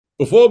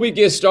Before we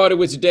get started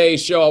with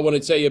today's show, I want to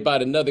tell you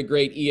about another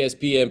great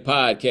ESPN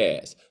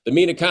podcast, The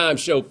Mina Kimes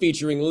Show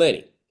featuring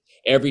Lenny.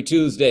 Every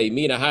Tuesday,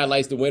 Mina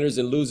highlights the winners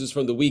and losers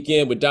from the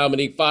weekend with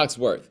Dominique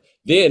Foxworth.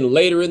 Then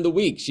later in the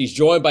week, she's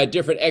joined by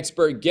different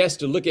expert guests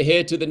to look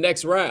ahead to the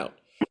next round.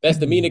 That's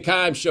The Mina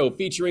Kimes Show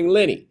featuring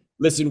Lenny.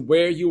 Listen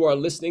where you are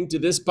listening to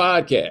this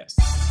podcast.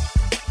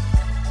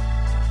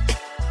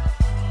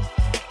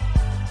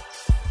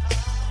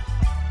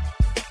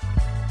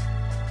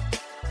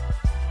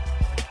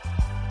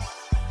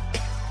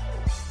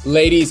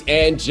 Ladies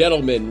and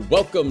gentlemen,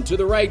 welcome to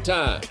The Right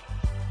Time.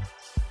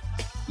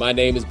 My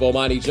name is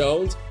Bomani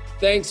Jones.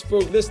 Thanks for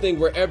listening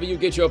wherever you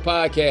get your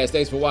podcast.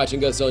 Thanks for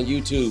watching us on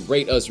YouTube.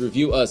 Rate us,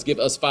 review us, give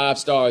us 5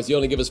 stars. You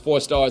only give us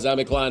 4 stars. I'm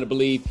inclined to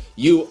believe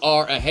you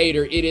are a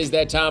hater. It is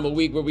that time of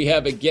week where we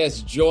have a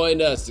guest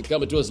join us,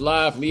 coming to us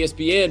live from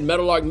ESPN,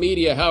 Meadowlark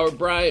Media. Howard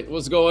Bryant,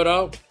 what's going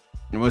on?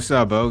 What's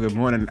up, Bo? Good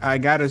morning. I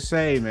gotta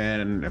say,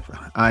 man,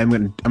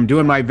 I'm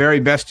doing my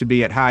very best to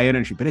be at high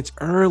energy, but it's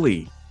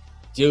early.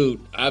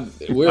 Dude,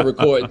 we're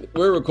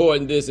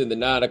recording this in the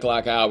 9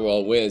 o'clock hour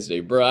on Wednesday.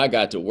 Bro, I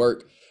got to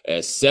work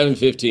at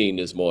 7:15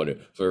 this morning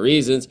for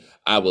reasons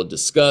I will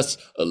discuss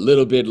a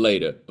little bit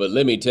later. But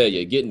let me tell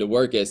you, getting to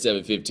work at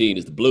 7:15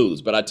 is the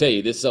blues. But I tell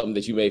you, this is something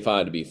that you may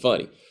find to be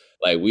funny.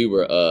 Like, we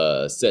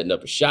were setting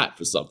up a shot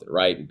for something,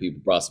 right? And people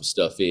brought some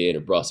stuff in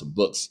and brought some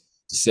books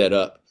to set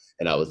up.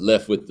 And I was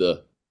left with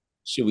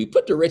should we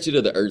put the Wretched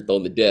of the Earth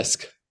on the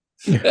desk?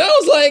 And I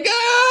was like,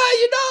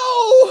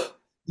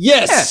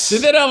 Yes.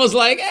 And then I was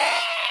like,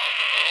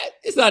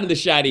 it's not in the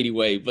shot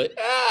anyway, but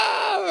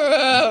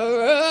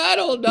I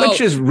don't know. Let's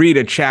just read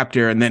a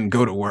chapter and then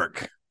go to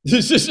work.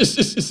 I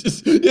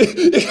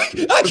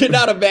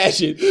cannot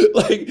imagine,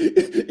 like,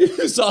 if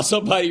you saw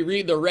somebody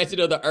reading The Wretched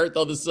of the Earth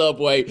on the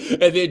subway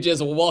and then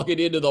just walking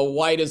into the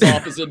whitest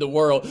office in the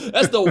world.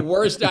 That's the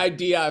worst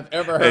idea I've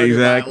ever heard in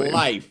my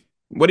life.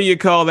 What do you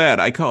call that?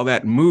 I call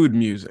that mood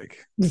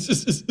music.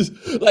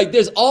 Like,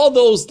 there's all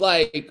those,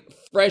 like,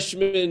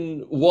 freshman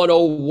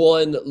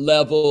 101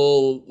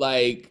 level,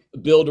 like,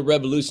 build a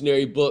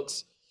revolutionary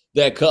books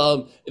that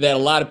a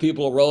lot of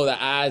people roll their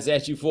eyes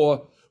at you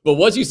for. But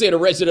once you say The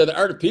Wretched of the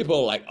Earth, people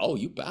are like, oh,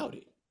 you bout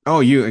it. Oh,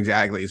 you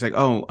exactly. It's like,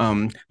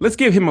 let's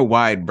give him a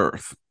wide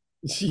berth.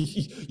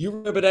 You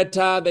remember that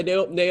time that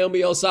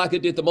Naomi Osaka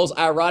did the most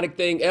ironic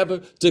thing ever?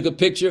 Took a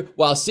picture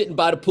while sitting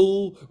by the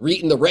pool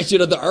reading The Wretched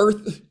of the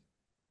Earth.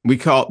 We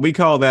call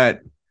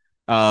that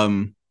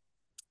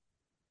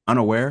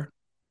unaware.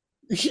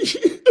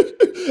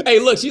 Hey,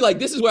 look, she like,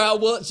 this is where I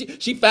was.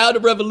 She found a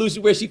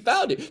revolution where she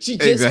found it. She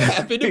just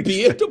happened to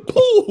be at the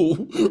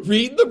pool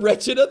reading The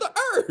Wretched of the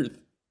Earth.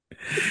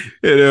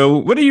 You know,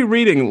 what are you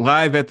reading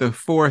live at the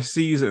Four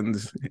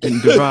Seasons in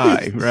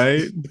Dubai,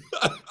 right?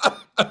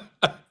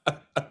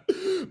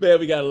 Man,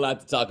 we got a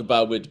lot to talk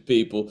about with the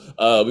people.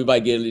 We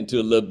might get into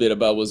a little bit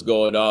about what's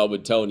going on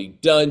with Tony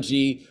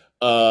Dungy.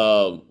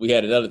 We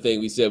had another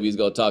thing we said we was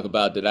going to talk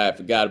about that I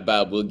forgot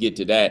about. We'll get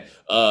to that.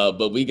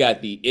 But we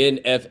got the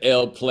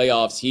NFL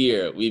playoffs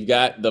here. We've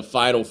got the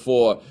Final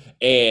Four.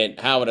 And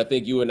Howard, I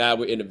think you and I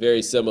were in a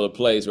very similar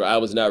place where I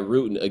was not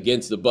rooting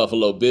against the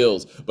Buffalo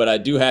Bills. But I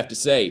do have to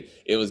say,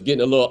 it was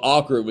getting a little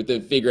awkward with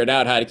them figuring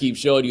out how to keep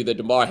showing you that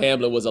DeMar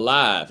Hamlin was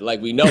alive.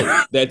 Like, we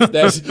know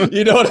that's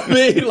you know what I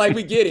mean? Like,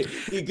 we get it.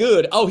 He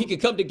good. Oh, he can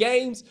come to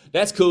games?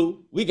 That's cool.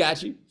 We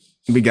got you.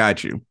 We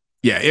got you.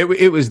 Yeah,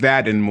 it was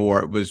that and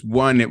more. It was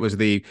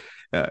the,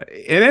 and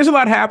there's a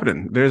lot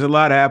happening. There's a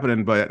lot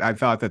happening, but I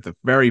thought that the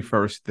very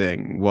first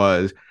thing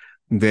was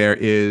there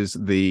is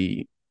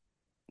when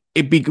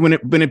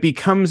it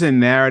becomes a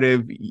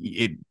narrative,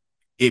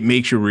 it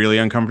makes you really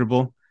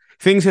uncomfortable.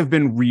 Things have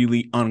been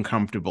really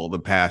uncomfortable the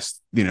past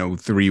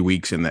 3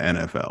 weeks in the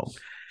NFL.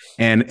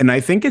 And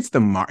I think it's the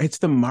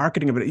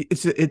marketing of it.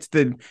 It's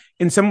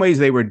in some ways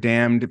they were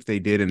damned if they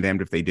did and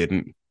damned if they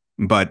didn't.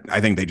 But I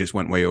think they just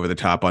went way over the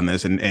top on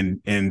this.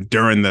 And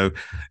during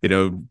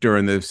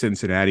the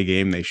Cincinnati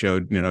game, they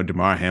showed,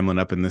 DeMar Hamlin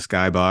up in the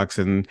skybox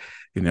and,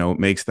 it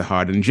makes the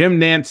heart. And Jim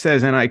Nantz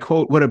says, and I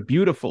quote, "What a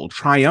beautiful,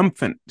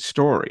 triumphant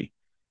story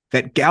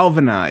that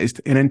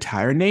galvanized an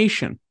entire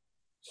nation."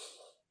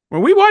 Were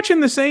we watching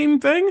the same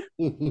thing?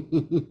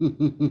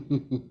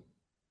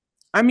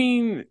 I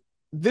mean,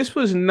 this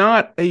was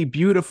not a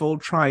beautiful,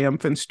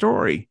 triumphant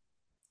story.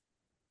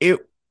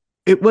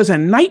 It was a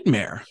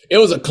nightmare. It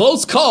was a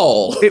close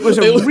call. It was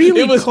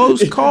really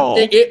close call.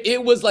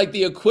 It was like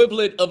the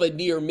equivalent of a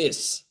near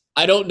miss.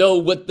 I don't know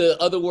what the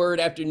other word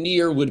after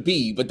near would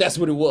be, but that's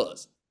what it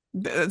was.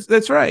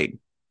 That's right.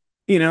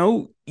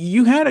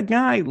 You had a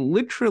guy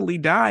literally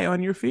die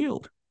on your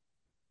field.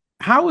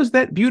 How is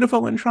that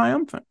beautiful and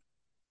triumphant?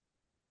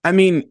 I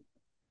mean,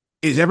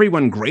 is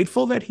everyone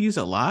grateful that he's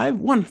alive?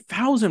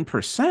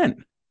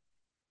 1,000%.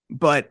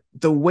 But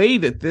the way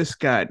that this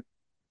got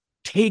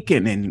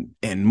taken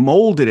and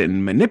molded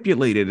and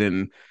manipulated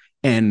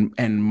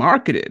and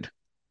marketed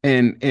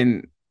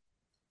and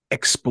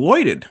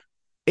exploited,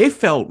 it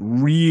felt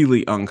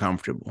really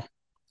uncomfortable.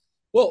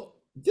 Well,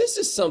 this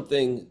is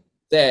something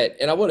that,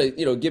 and I want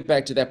to, get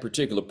back to that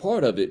particular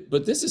part of it,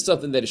 but this is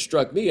something that has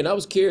struck me, and I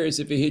was curious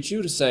if it hit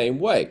you the same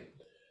way.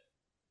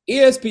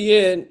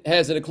 ESPN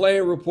has an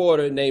acclaimed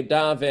reporter named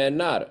Don Van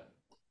Natta.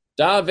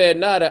 Don Van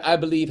Natta, I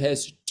believe,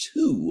 has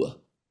 2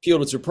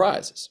 Pulitzer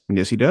Prizes.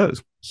 Yes, he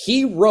does.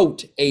 He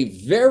wrote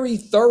a very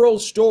thorough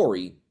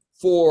story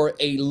for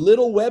a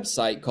little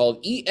website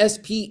called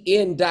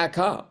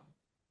ESPN.com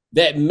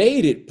that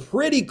made it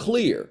pretty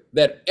clear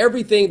that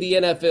everything the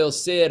NFL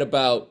said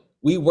about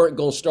we weren't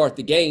going to start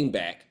the game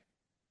back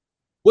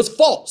was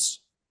false.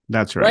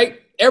 That's right. Right?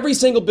 Every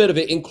single bit of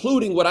it,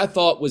 including what I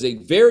thought was a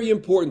very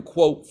important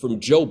quote from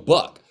Joe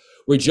Buck,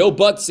 where Joe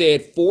Buck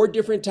said 4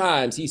 different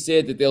times, he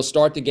said that they'll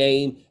start the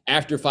game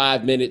after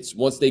 5 minutes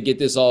once they get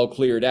this all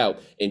cleared out.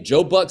 And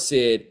Joe Buck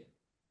said,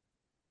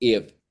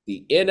 if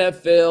the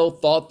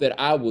NFL thought that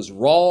I was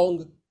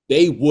wrong,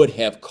 they would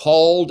have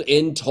called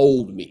and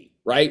told me.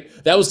 Right?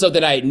 That was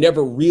something I had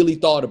never really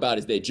thought about,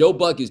 is that Joe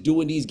Buck is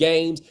doing these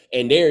games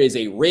and there is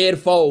a red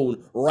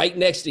phone right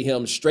next to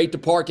him straight to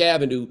Park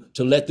Avenue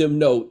to let them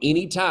know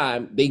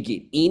anytime they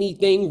get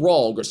anything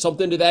wrong or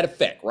something to that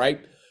effect,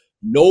 right?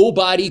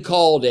 Nobody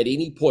called at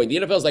any point. The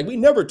NFL's like, we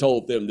never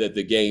told them that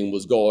the game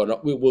was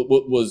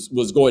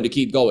going to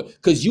keep going,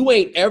 because you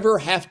ain't ever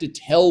have to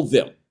tell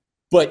them.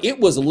 But it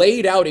was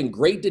laid out in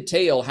great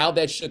detail how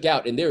that shook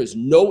out, and there is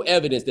no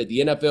evidence that the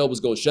NFL was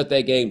going to shut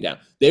that game down.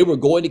 They were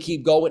going to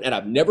keep going, and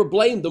I've never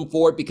blamed them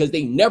for it because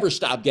they never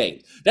stopped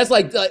games. That's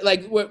like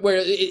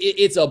where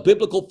it's a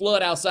biblical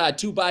flood outside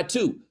 2 by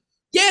 2.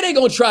 Yeah, they're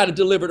going to try to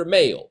deliver the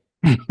mail.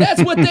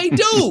 That's what they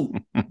do.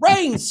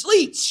 Rain,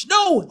 sleet,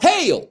 snow,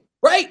 hail,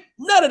 right?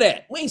 None of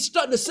that. We ain't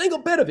starting a single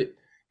bit of it.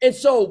 And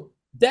so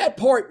that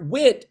part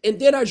went, and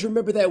then I just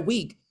remember that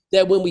week,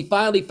 that when we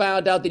finally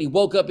found out that he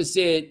woke up and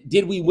said,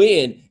 did we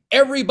win?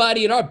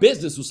 Everybody in our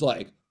business was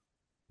like,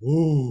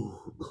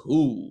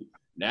 ooh,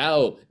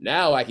 now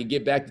I can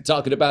get back to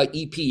talking about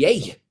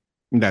EPA.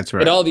 That's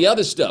right. And all the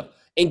other stuff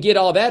and get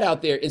all that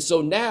out there. And so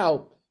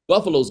now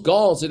Buffalo's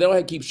gone, so they don't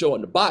have to keep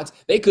showing the box.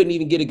 They couldn't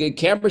even get a good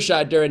camera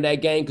shot during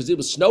that game because it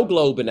was snow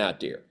globing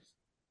out there.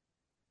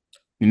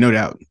 No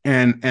doubt.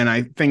 And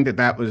I think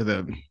that was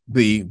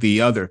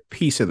the other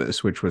piece of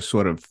this, which was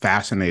sort of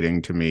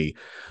fascinating to me,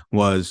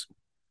 was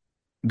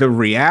the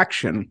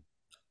reaction.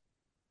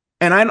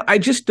 And I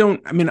just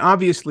don't, I mean,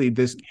 obviously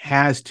this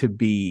has to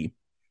be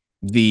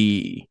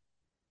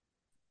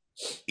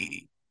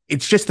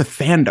it's just the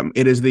fandom.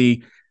 It is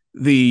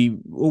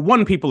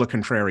one, people are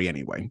contrary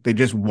anyway. They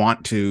just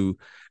want to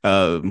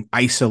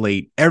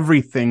isolate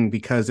everything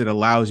because it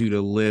allows you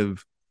to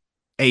live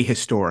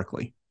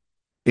ahistorically.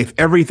 If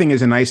everything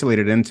is an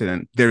isolated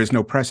incident, there is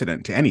no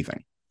precedent to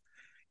anything.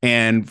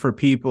 And for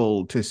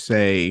people to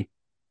say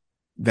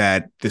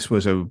that this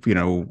was a,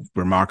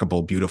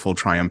 remarkable, beautiful,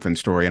 triumphant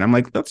story. And I'm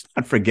like, let's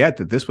not forget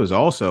that this was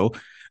also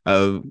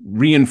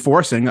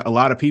reinforcing a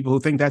lot of people who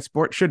think that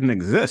sport shouldn't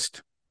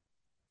exist.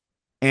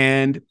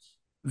 And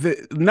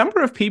the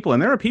number of people,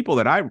 and there are people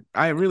that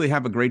I really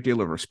have a great deal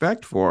of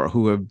respect for,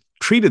 who have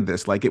treated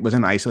this like it was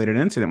an isolated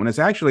incident, when it's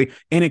actually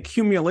an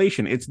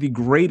accumulation. It's the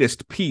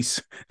greatest piece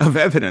of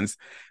evidence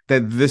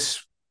that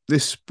this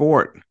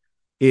sport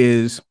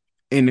is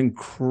an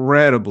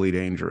incredibly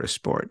dangerous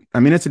sport. I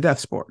mean, it's a death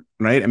sport,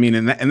 right? I mean,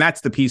 and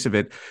that's the piece of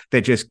it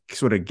that just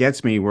sort of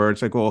gets me, where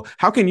it's like, well,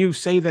 how can you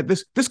say that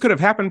this could have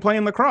happened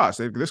playing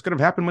lacrosse? This could have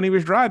happened when he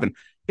was driving.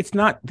 It's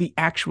not the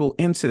actual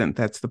incident.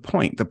 That's the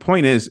point. The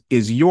point is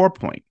your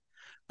point,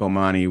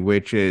 Bomani,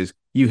 which is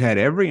you had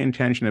every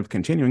intention of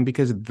continuing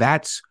because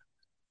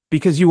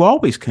you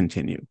always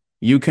continue.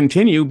 You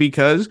continue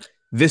because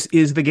this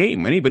is the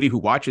game. Anybody who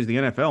watches the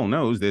NFL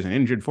knows there's an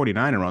injured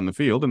 49er on the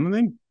field, and then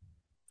they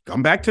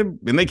come back and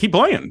they keep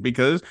playing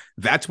because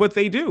that's what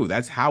they do.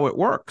 That's how it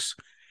works.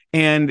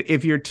 And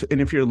if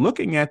you're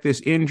looking at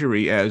this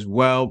injury as,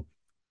 well,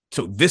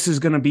 so this is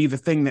going to be the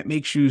thing that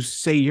makes you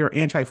say you're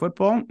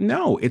anti-football?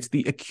 No, it's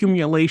the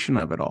accumulation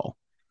of it all.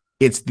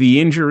 It's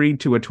the injury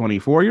to a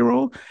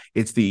 24-year-old.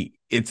 It's the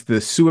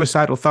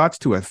suicidal thoughts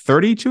to a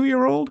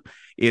 32-year-old.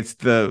 It's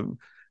the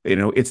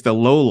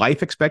low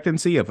life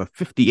expectancy of a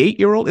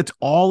 58-year-old. It's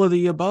all of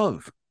the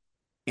above.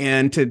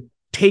 And to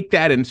take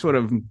that and sort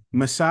of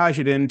massage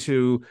it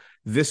into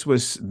this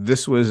was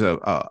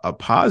a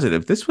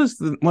positive. This was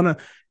the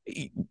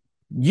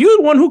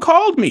one who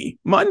called me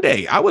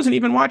Monday. I wasn't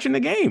even watching the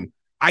game.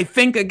 I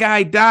think a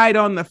guy died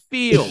on the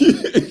field.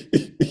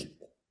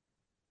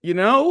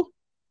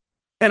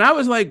 And I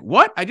was like,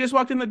 what? I just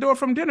walked in the door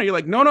from dinner. You're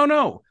like,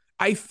 no.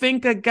 I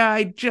think a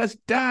guy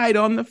just died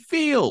on the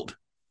field.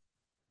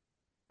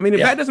 I mean,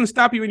 if that doesn't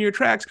stop you in your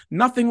tracks,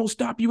 nothing will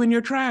stop you in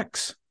your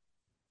tracks.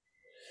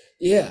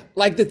 Yeah.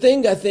 Like the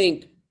thing, I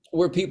think,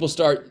 where people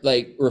start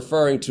like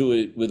referring to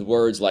it with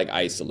words like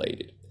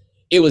isolated,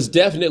 it was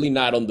definitely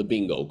not on the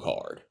bingo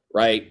card,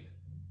 right?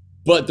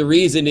 But the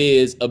reason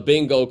is a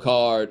bingo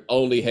card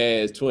only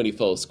has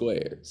 24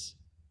 squares,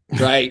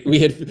 right? we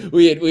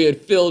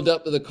had filled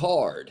up the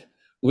card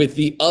with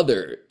the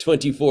other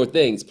 24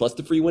 things plus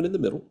the free one in the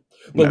middle.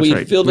 But That's we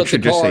right. filled Which up the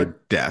should just card. say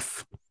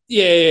death.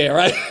 Yeah,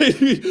 right.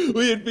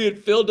 We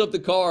had filled up the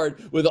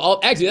card with all.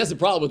 Actually, that's the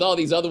problem with all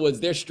these other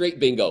ones. They're straight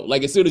bingo.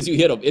 Like as soon as you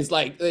hit them, it's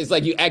like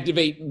you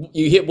activate.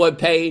 You hit one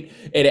pane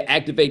and it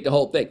activate the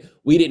whole thing.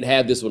 We didn't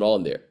have this one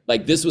on there.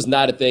 Like this was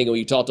not a thing. When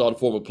you talk to all the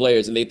former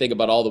players and they think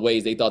about all the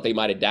ways they thought they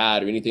might have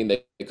died or anything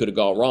that could have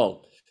gone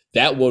wrong,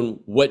 that one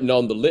wasn't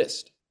on the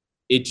list.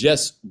 It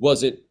just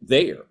wasn't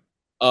there.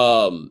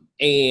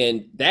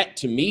 And that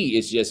to me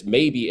is just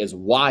maybe as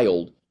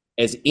wild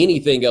as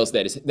anything else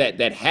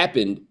that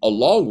happened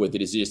along with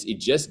it. It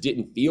just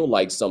didn't feel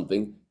like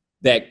something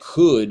that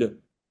could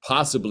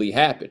possibly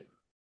happen.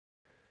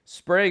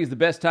 Spring is the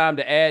best time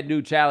to add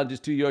new challenges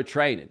to your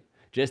training,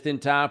 just in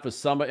time for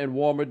summer and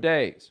warmer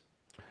days.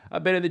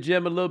 I've been in the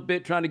gym a little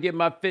bit trying to get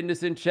my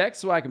fitness in check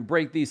so I can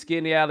break these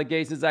skinny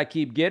allegations I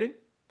keep getting.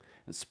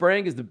 And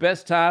spring is the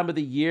best time of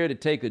the year to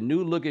take a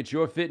new look at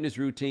your fitness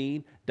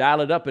routine,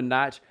 dial it up a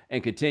notch,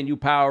 and continue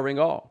powering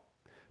on.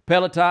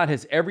 Peloton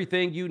has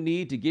everything you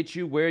need to get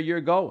you where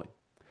you're going.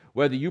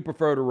 Whether you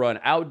prefer to run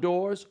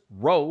outdoors,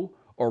 row,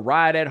 or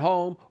ride at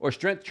home, or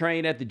strength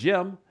train at the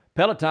gym,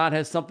 Peloton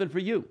has something for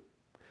you.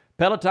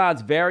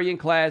 Peloton's varying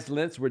class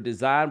lengths were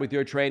designed with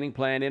your training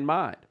plan in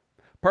mind.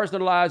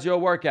 Personalize your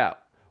workout.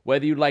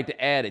 Whether you'd like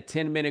to add a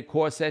 10-minute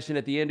core session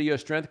at the end of your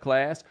strength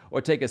class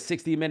or take a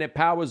 60-minute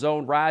power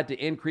zone ride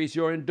to increase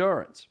your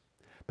endurance.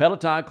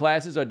 Peloton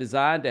classes are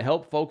designed to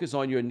help focus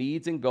on your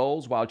needs and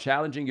goals while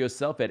challenging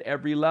yourself at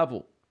every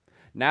level.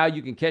 Now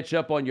you can catch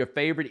up on your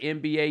favorite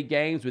NBA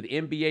games with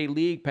NBA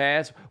League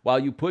Pass while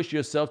you push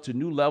yourself to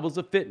new levels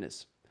of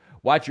fitness.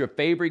 Watch your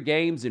favorite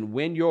games and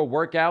win your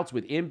workouts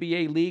with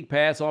NBA League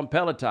Pass on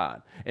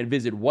Peloton and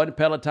visit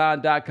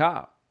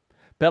onepeloton.com.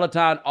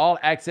 Peloton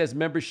All-Access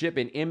membership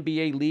and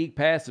NBA League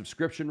Pass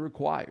subscription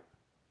required.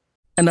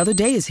 Another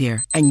day is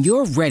here, and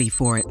you're ready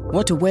for it.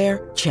 What to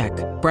wear? Check.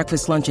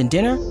 Breakfast, lunch, and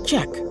dinner?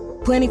 Check.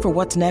 Planning for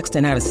what's next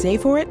and how to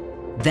save for it?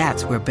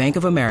 That's where Bank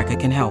of America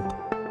can help.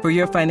 For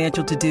your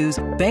financial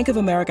to-dos, Bank of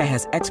America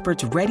has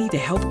experts ready to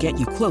help get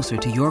you closer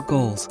to your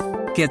goals.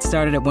 Get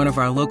started at one of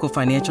our local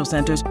financial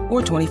centers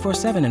or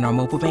 24/7 in our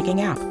mobile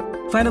banking app.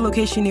 Find a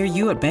location near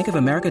you at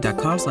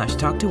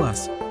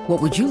bankofamerica.com/talktous.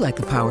 What would you like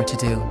the power to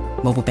do?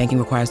 Mobile banking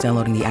requires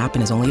downloading the app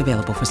and is only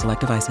available for select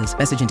devices.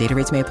 Message and data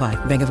rates may apply.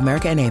 Bank of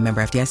America N.A.,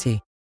 member FDIC.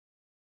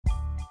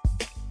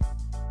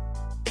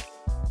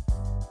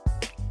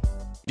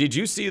 Did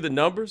you see the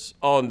numbers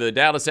on the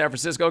Dallas-San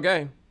Francisco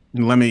game?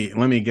 Let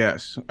me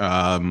guess.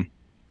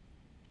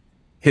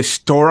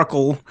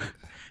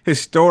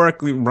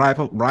 Historically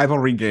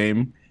rivalry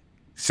game,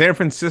 San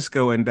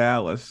Francisco and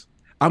Dallas.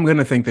 I'm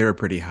gonna think they were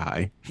pretty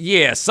high.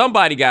 Yeah,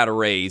 somebody got a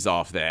raise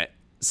off that.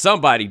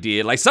 Somebody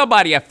did. Like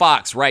somebody at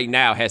Fox right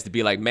now has to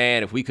be like,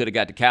 man, if we could have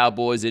got the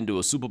Cowboys into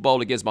a Super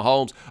Bowl against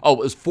Mahomes. Oh, it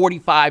was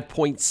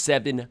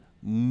 45.7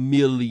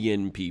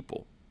 million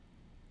people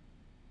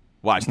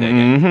watch that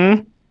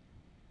game.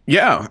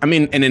 Yeah, I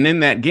mean, and then in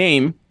that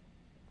game,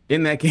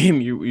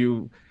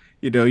 you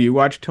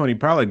watch Tony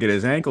Pollard get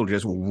his ankle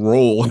just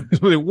roll.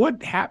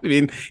 What happened? I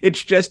mean,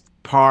 it's just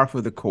par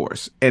for the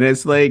course, and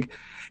it's like,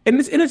 and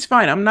it's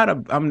fine. I'm not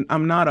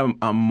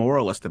a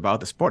moralist about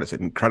the sport. It's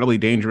an incredibly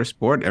dangerous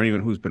sport.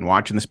 Everyone who's been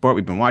watching the sport,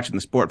 we've been watching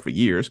the sport for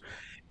years,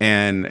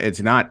 and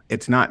it's not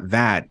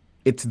that.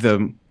 It's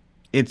the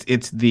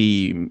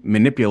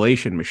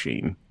manipulation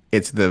machine.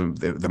 It's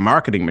the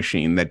marketing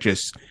machine that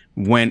just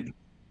went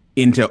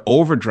into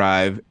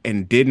overdrive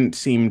and didn't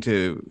seem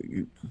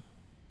to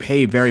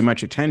pay very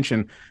much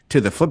attention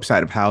to the flip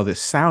side of how this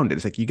sounded.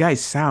 It's like, you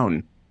guys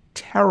sound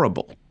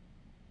terrible.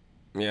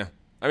 Yeah.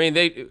 I mean,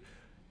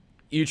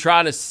 you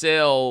trying to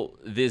sell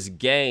this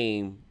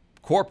game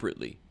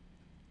corporately,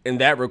 and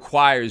that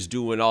requires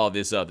doing all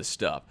this other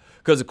stuff.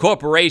 Because a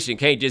corporation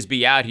can't just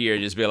be out here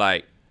and just be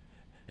like,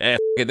 f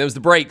it, them's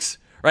the breaks,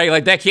 right?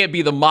 Like, that can't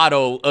be the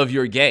motto of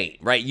your game,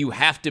 right? You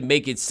have to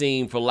make it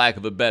seem, for lack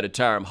of a better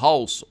term,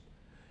 wholesome.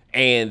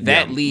 And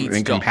that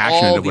leads to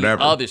all the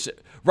other shit.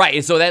 Right,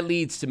 and so that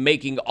leads to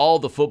making all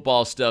the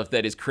football stuff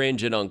that is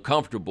cringe and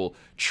uncomfortable,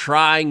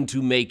 trying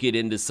to make it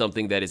into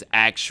something that is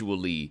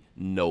actually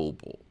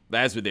noble.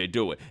 That's what they're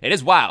doing. And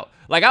it's wild.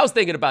 Like, I was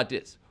thinking about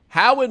this.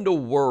 How in the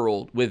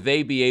world would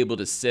they be able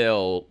to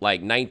sell,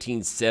 like,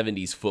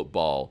 1970s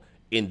football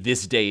in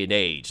this day and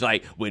age?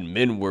 Like, when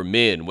men were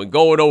men, when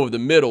going over the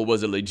middle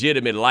was a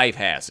legitimate life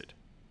hazard.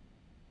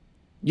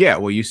 Yeah,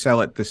 well, you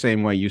sell it the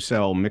same way you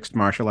sell mixed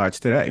martial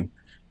arts today.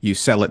 You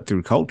sell it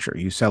through culture.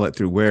 You sell it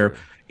through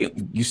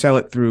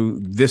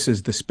this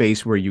is the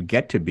space where you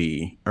get to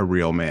be a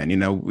real man. You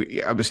know,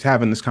 I was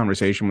having this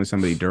conversation with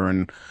somebody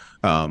during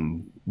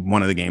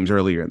one of the games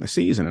earlier in the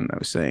season, and I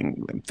was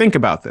saying, think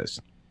about this.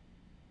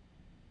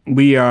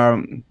 We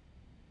are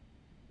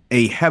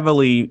a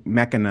heavily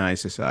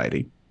mechanized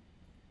society.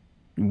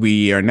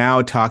 We are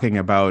now talking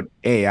about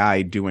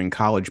AI doing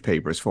college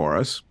papers for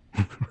us.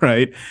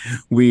 Right.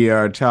 We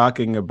are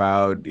talking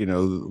about,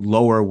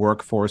 lower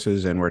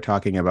workforces, and we're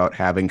talking about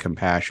having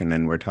compassion,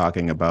 and we're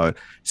talking about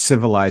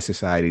civilized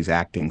societies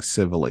acting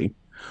civilly.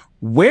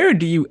 Where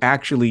do you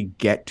actually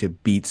get to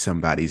beat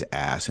somebody's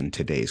ass in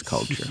today's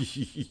culture?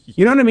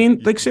 You know what I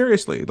mean? Like,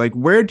 seriously, like,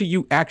 where do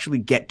you actually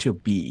get to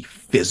be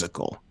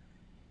physical?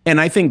 And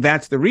I think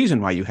that's the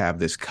reason why you have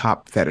this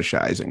cop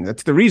fetishizing.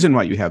 That's the reason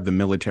why you have the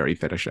military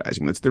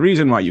fetishizing. That's the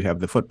reason why you have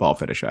the football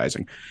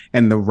fetishizing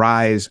and the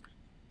rise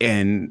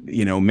in,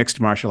 mixed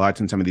martial arts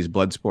and some of these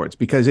blood sports,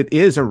 because it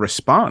is a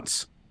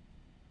response.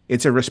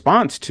 It's a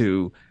response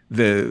to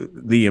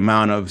the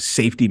amount of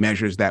safety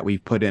measures that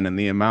we've put in, and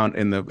the amount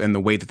and the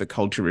way that the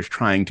culture is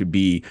trying to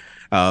be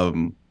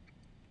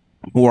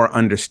more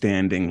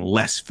understanding,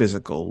 less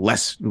physical,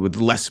 with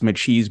less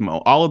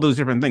machismo, all of those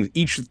different things.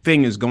 Each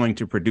thing is going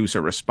to produce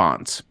a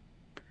response.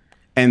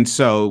 And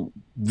so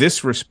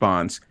this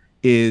response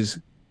is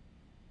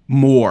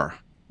more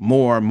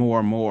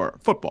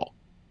football.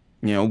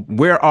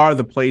 Where are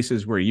the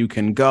places where you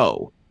can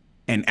go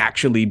and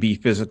actually be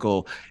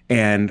physical?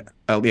 And,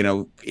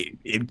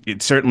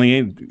 it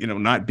certainly,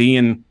 not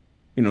being,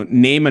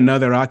 name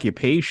another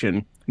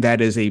occupation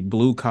that is a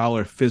blue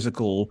collar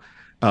physical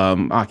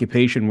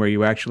occupation where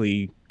you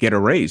actually get a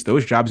raise.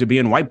 Those jobs are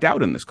being wiped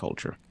out in this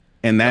culture.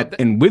 And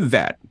and with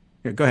that,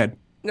 go ahead.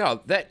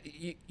 No, that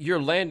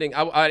you're landing.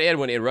 I didn't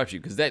want to interrupt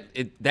you because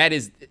that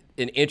is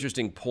an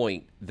interesting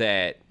point.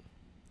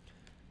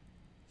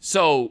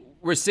 So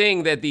we're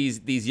seeing that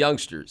these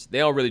youngsters, they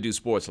don't really do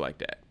sports like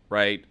that,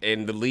 right?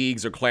 And the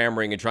leagues are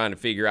clamoring and trying to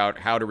figure out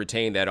how to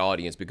retain that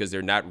audience because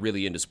they're not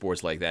really into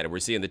sports like that. And we're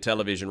seeing the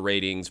television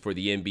ratings for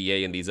the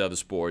NBA and these other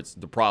sports,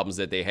 the problems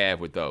that they have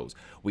with those.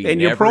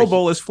 Your Pro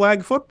Bowl is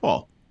flag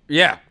football.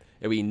 Yeah,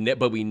 and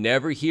but we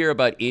never hear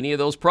about any of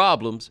those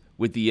problems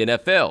with the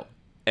NFL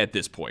at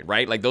this point,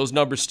 right? Like, those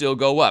numbers still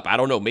go up. I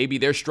don't know. Maybe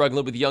they're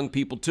struggling with young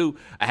people too.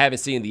 I haven't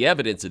seen the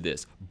evidence of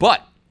this.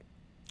 But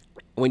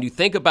when you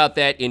think about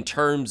that in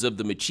terms of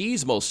the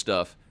machismo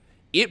stuff,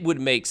 it would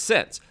make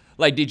sense.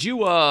 Like, did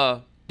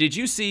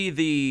you see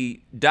the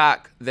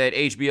doc that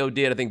HBO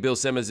did? I think Bill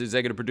Simmons is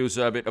executive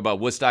producer of it, about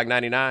Woodstock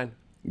 99.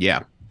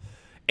 Yeah.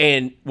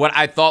 And what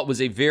I thought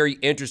was a very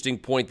interesting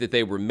point that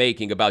they were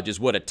making about just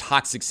what a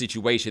toxic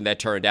situation that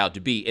turned out to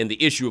be. And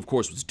the issue, of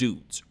course, was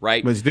dudes,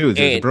 right? It was dudes.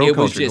 It was the bro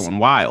culture going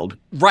wild.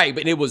 Right.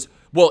 But it was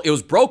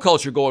bro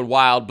culture going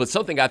wild, but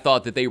something I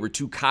thought that they were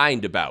too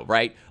kind about,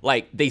 right?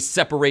 Like, they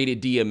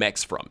separated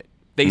DMX from it.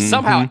 They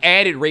somehow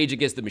added Rage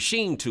Against the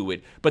Machine to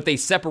it, but they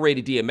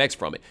separated DMX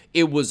from it.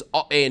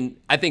 And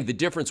I think the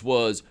difference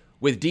was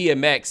with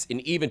DMX, and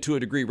even to a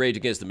degree Rage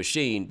Against the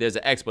Machine, there's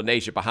an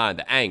explanation behind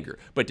the anger.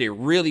 But they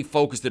really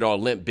focused it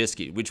on Limp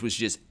Bizkit, which was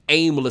just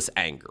aimless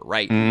anger,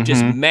 right?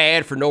 Just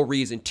mad for no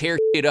reason, tear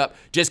shit up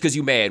just because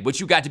you mad. What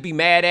you got to be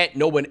mad at,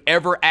 no one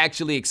ever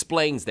actually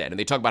explains that. And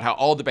they talk about how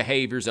all the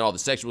behaviors and all the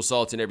sexual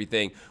assaults and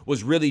everything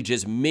was really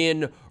just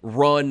men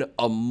run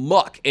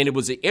amok. And it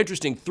was an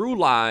interesting through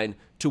line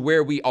to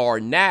where we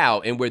are now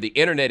and where the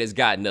internet has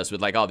gotten us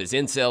with, like, all this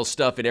incel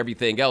stuff and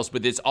everything else.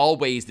 But there's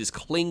always this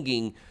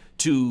clinging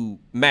to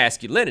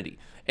masculinity.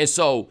 And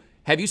so,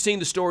 have you seen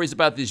the stories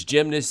about this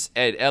gymnast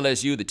at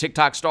LSU, the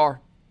TikTok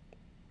star?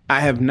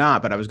 I have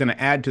not, but I was going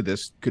to add to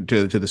this, to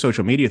the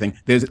social media thing.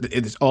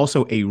 It's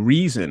also a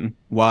reason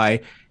why,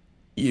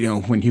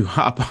 when you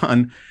hop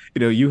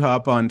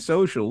on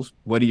socials,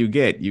 what do you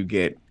get? You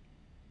get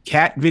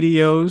cat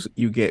videos,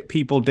 you get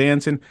people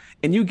dancing,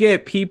 and you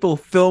get people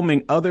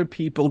filming other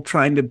people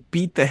trying to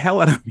beat the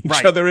hell out of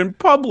each other in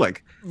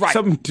public. Right.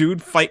 Some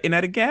dude fighting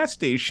at a gas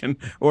station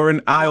or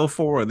in aisle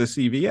 4 of the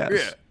CVS.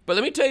 Yeah. But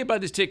let me tell you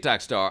about this TikTok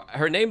star.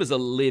 Her name is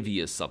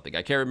Olivia something.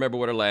 I can't remember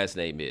what her last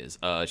name is.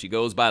 She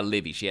goes by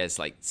Livy. She has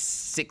like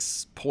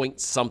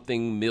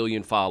 6-point-something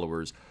million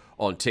followers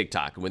on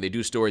TikTok. And when they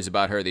do stories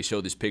about her, they show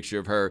this picture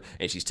of her,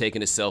 and she's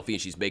taking a selfie,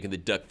 and she's making the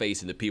duck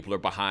face, and the people are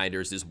behind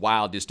her. It's this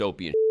wild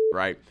dystopian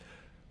right?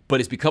 But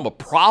it's become a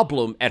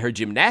problem at her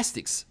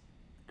gymnastics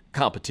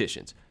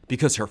competitions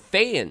because her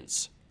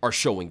fans are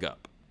showing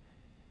up.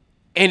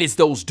 And it's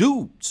those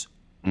dudes,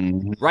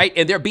 right?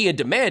 And they're being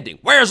demanding.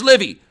 Where's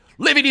Livy?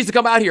 Livy needs to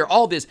come out here,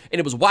 all this. And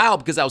it was wild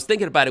because I was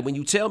thinking about it. When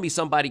you tell me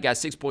somebody got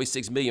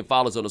 6.6 million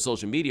followers on a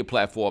social media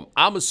platform,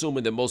 I'm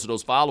assuming that most of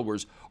those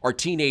followers are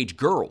teenage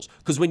girls.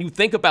 Because when you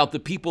think about the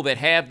people that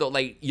have,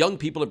 like young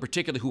people in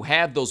particular who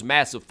have those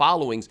massive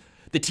followings,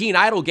 the teen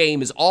idol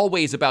game is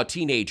always about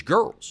teenage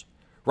girls,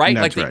 right?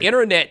 That's like the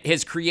internet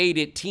has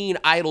created teen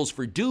idols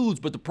for dudes,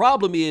 but the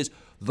problem is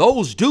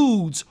those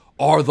dudes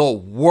are the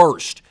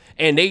worst.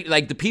 And they,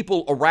 like, the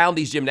people around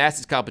these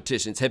gymnastics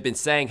competitions have been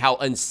saying how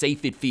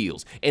unsafe it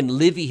feels. And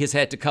Livy has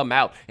had to come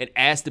out and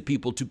ask the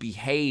people to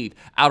behave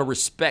out of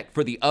respect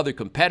for the other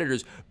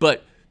competitors.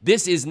 But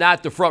this is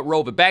not the front row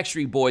of a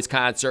Backstreet Boys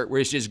concert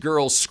where it's just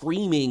girls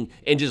screaming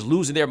and just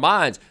losing their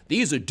minds.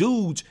 These are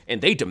dudes,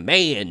 and they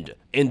demand,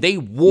 and they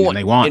want. And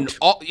they want. And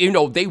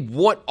all, they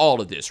want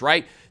all of this,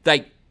 right?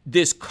 Like,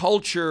 this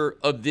culture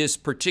of this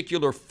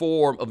particular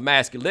form of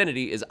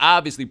masculinity is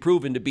obviously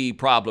proven to be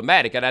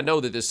problematic. And I know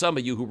that there's some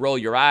of you who roll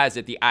your eyes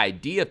at the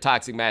idea of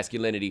toxic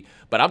masculinity,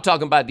 but I'm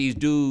talking about these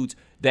dudes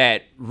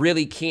that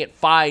really can't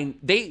find,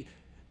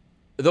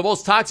 the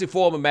most toxic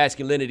form of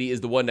masculinity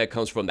is the one that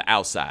comes from the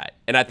outside.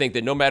 And I think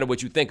that no matter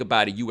what you think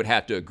about it, you would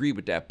have to agree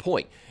with that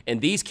point.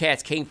 And these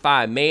cats can't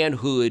find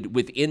manhood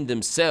within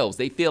themselves.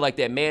 They feel like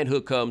that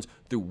manhood comes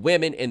through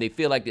women, and they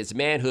feel like this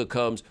manhood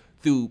comes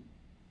through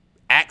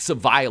acts of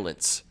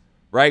violence,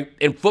 right?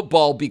 And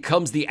football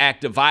becomes the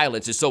act of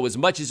violence. And so as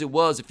much as it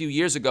was a few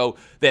years ago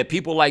that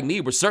people like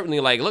me were certainly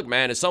like, look,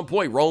 man, at some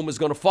point Rome is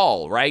going to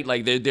fall, right?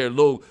 Like they're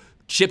little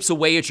chips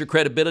away at your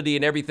credibility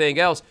and everything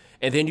else.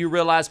 And then you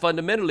realize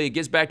fundamentally it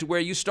gets back to where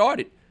you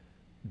started.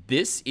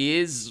 This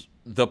is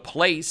the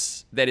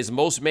place that is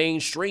most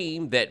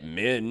mainstream that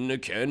men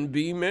can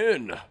be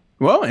men.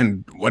 Well,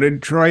 and what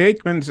did Troy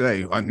Aikman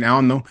say?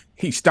 Now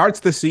he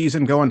starts the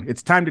season going,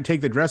 it's time to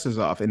take the dresses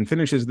off, and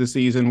finishes the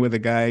season with a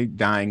guy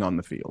dying on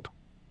the field.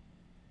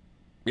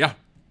 Yeah.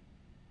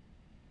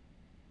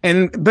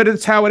 But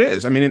it's how it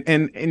is. I mean,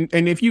 and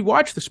if you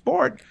watch the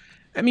sport,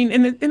 I mean,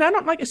 and I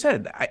don't, like I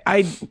said,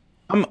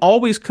 I'm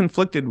always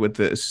conflicted with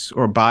this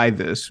or by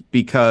this,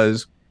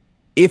 because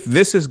if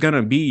this is going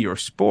to be your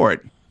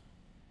sport,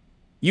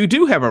 you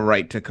do have a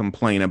right to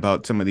complain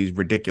about some of these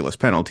ridiculous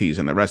penalties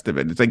and the rest of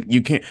it. It's like,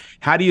 you can't,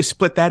 how do you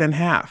split that in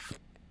half?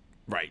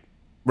 Right.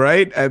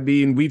 Right. I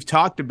mean, we've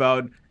talked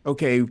about,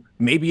 okay,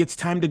 maybe it's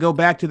time to go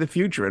back to the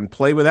future and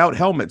play without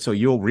helmets, so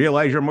you'll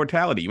realize your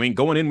mortality. You ain't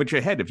going in with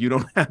your head if you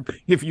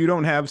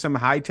don't have some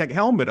high-tech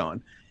helmet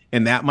on.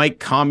 And that might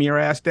calm your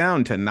ass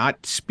down to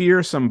not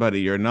spear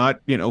somebody or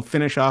not,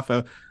 finish off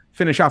a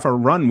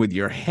run with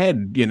your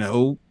head,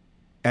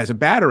 as a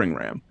battering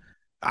ram.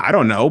 I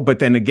don't know. But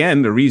then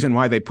again, the reason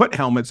why they put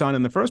helmets on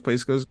in the first place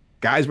is because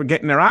guys were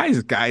getting their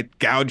eyes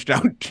gouged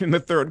out in the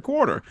third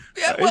quarter.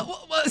 Yeah,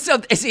 well,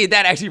 so see,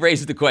 that actually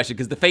raises the question,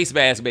 because the face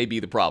mask may be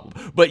the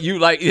problem. But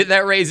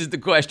that raises the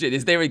question: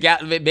 is there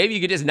maybe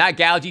you could just not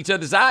gouge each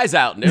other's eyes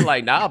out? And they're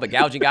like, nah, but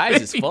gouging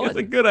eyes is fun. It's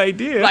a good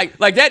idea.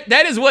 Like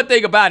that is one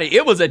thing about it.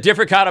 It was a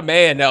different kind of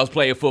man that was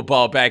playing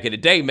football back in the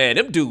day, man.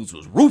 Them dudes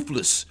was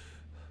ruthless.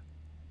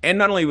 And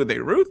not only were they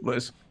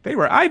ruthless, they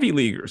were Ivy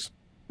Leaguers.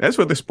 That's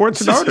where the sport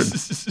started.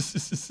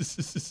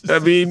 I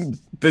mean,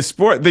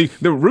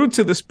 the roots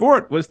of the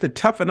sport was to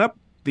toughen up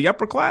the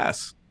upper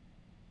class.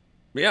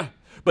 Yeah,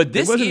 but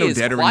this wasn't is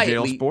no debtor in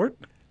jail sport.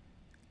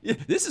 Yeah,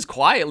 this is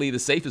quietly the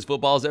safest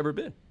football's ever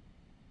been.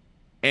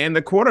 And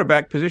the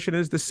quarterback position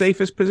is the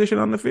safest position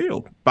on the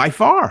field by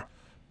far.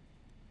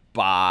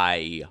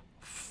 By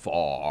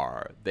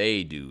far,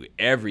 they do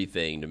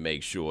everything to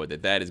make sure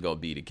that is going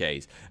to be the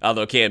case.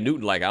 Although Cam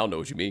Newton, I don't know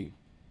what you mean.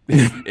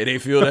 It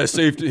ain't feel that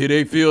safe. It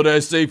ain't feel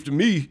that safe to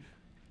me.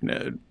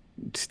 No,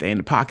 stay in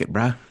the pocket,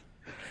 bro.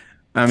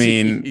 I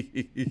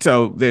mean,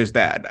 so there's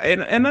that,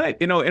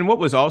 and what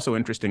was also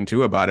interesting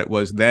too about it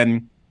was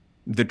then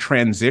the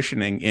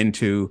transitioning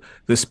into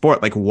the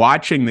sport, like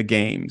watching the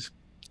games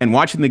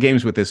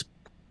with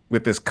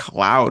this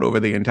cloud over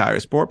the entire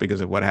sport because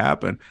of what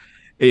happened.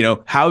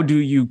 How do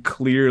you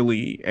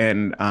clearly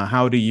and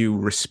how do you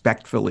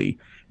respectfully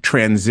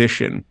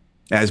transition?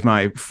 As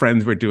my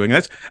friends were doing.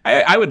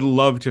 I would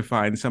love to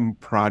find some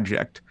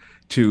project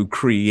to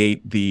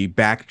create the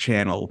back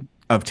channel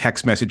of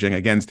text messaging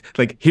against,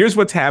 here's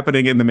what's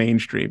happening in the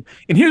mainstream,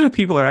 and here's what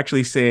people are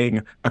actually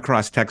saying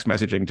across text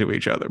messaging to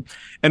each other.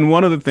 And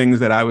one of the things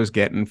that I was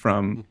getting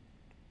from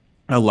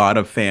a lot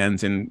of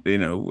fans and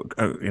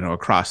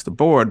across the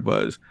board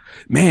was,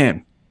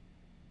 man,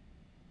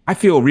 I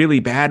feel really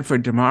bad for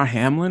Damar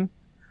Hamlin,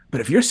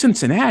 but if you're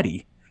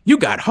Cincinnati, you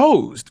got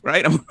hosed,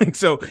 right? I'm like,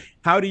 so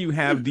how do you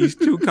have these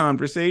two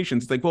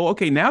conversations? It's like, well,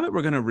 okay, now that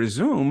we're going to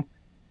resume,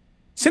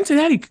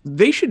 Cincinnati,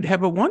 they should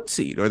have a 1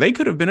 seed, or they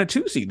could have been a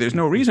 2 seed. There's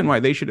no reason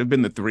why they should have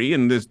been the 3.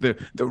 And the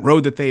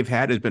road that they've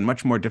had has been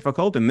much more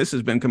difficult, and this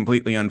has been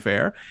completely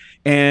unfair.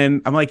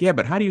 And I'm like, yeah,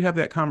 but how do you have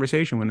that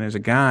conversation when there's a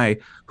guy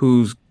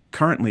who's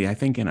currently, I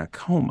think, in a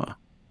coma?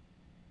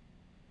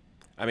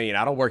 I mean,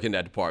 I don't work in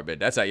that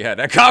department. That's how you had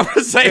that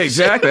conversation.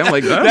 Exactly. I'm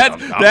like,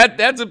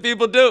 that's what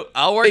people do.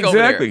 I'll work over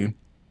there.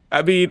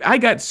 I mean, I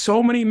got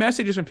so many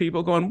messages from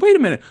people going, wait a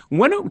minute.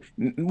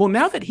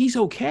 Now that he's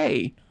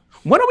okay,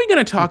 when are we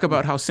going to talk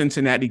about how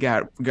Cincinnati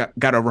got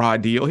a raw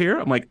deal here?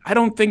 I'm like, I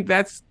don't think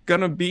that's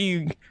going to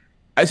be.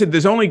 I said,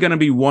 there's only going to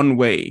be one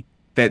way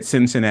that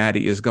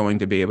Cincinnati is going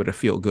to be able to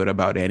feel good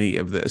about any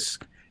of this.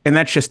 And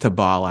that's just to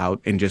ball out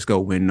and just go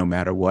win no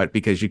matter what,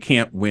 because you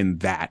can't win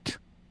that.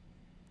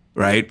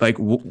 Right? Like,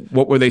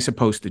 what were they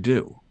supposed to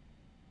do?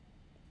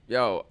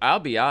 Yo, I'll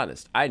be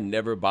honest. I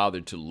never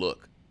bothered to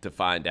look to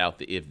find out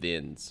the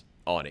if-thens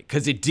on it,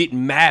 because it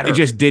didn't matter. It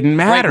just didn't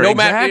matter. Right?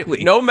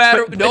 Exactly. No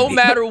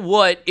matter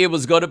what, it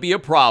was going to be a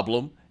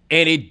problem,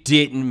 and it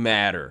didn't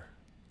matter.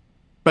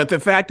 But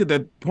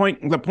the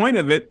point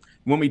of it,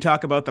 when we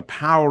talk about the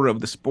power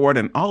of the sport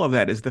and all of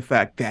that, is the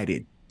fact that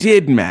it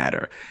did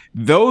matter.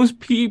 Those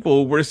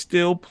people were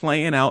still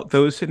playing out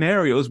those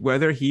scenarios,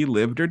 whether he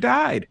lived or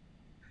died.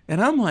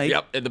 And I'm like,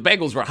 yep. And the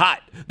Bengals were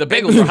hot.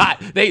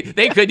 They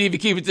couldn't even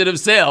keep it to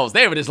themselves.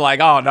 They were just like,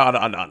 oh, no.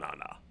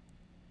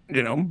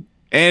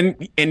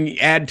 And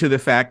add to the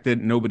fact that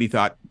nobody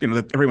thought,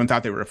 that everyone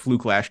thought they were a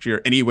fluke last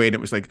year anyway. And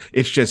it was like,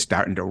 it's just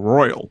starting to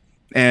roil.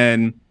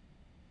 And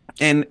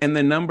And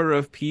the number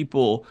of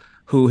people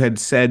who had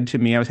said to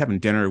me, I was having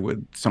dinner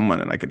with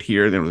someone and I could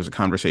hear there was a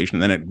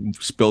conversation, and then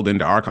it spilled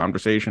into our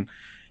conversation.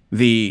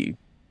 The,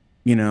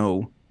 you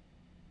know,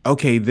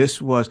 okay,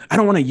 this was, I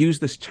don't want to use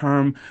this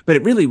term, but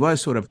it really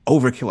was sort of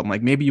overkill. I'm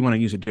like, maybe you want to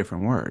use a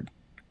different word,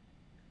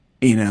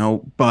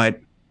 but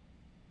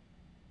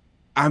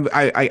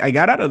I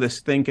got out of this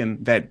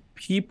thinking that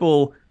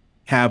people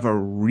have a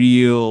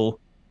real,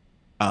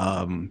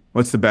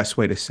 what's the best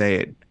way to say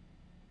it?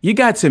 You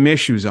got some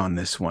issues on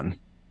this one,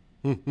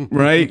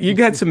 right? You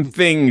got some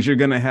things you're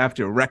going to have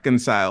to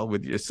reconcile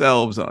with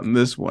yourselves on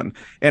this one.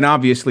 And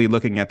obviously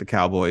looking at the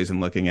Cowboys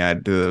and looking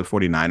at the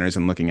 49ers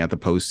and looking at the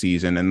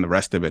postseason and the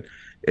rest of it,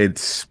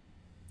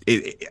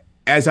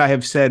 as I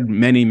have said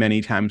many,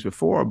 many times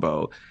before,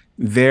 Bo,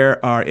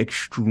 there are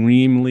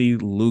extremely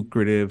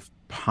lucrative,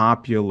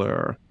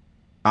 popular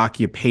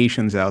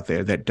occupations out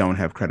there that don't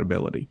have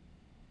credibility.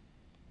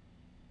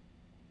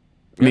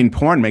 I mean,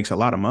 porn makes a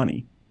lot of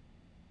money.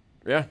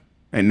 Yeah.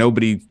 And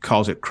nobody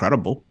calls it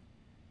credible.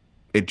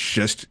 It's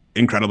just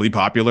incredibly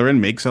popular and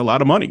makes a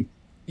lot of money.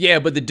 Yeah,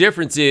 but the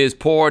difference is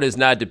porn is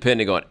not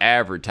depending on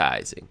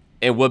advertising.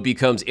 And what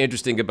becomes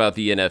interesting about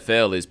the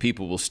NFL is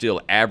people will still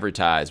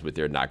advertise with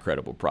their not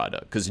credible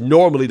product. Because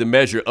normally the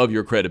measure of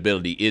your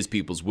credibility is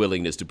people's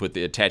willingness to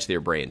attach their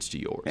brands to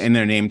yours. And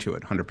their name to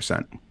it,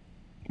 100%.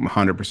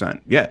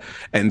 100%. Yeah.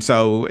 And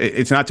so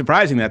it's not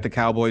surprising that the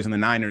Cowboys and the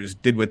Niners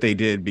did what they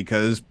did,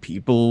 because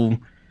people,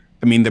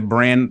 I mean, the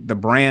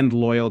brand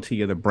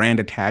loyalty or the brand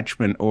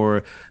attachment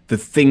or the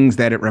things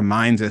that it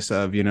reminds us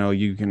of,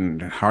 you can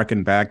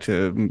harken back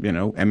to,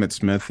 Emmitt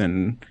Smith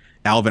and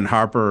Alvin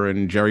Harper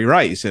and Jerry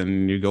Rice,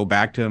 and you go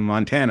back to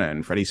Montana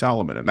and Freddie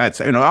Solomon, and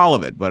that's, all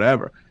of it,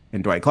 whatever,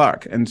 and Dwight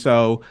Clark. And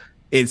so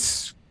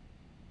it's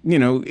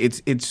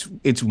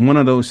one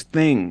of those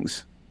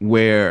things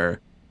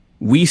where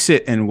we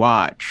sit and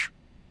watch.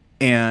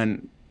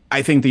 And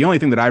I think the only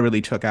thing that I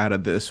really took out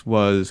of this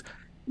was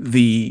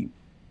the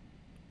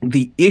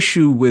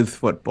issue with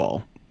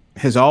football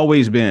has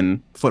always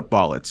been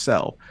football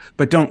itself,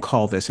 but don't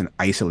call this an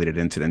isolated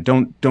incident.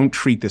 Don't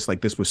treat this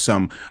like this was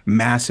some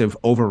massive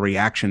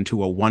overreaction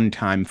to a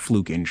one-time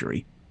fluke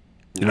injury,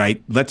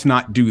 right? Let's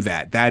not do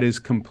that. That is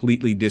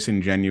completely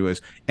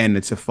disingenuous, and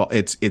it's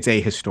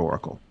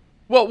ahistorical.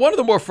 Well, one of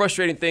the more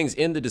frustrating things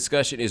in the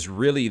discussion is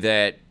really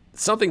that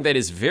something that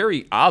is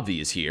very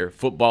obvious here: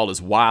 football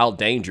is wild,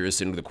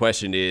 dangerous, and the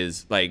question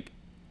is, like,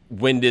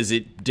 when does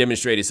it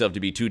demonstrate itself to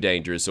be too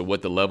dangerous, or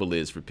what the level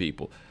is for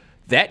people?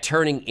 That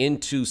turning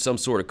into some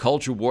sort of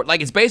culture war,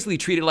 like, it's basically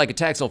treated like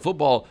attacks on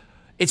football.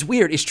 It's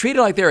weird. It's treated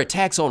like they're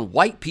attacks on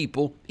white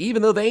people,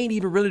 even though they ain't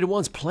even really the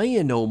ones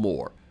playing no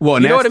more. Well,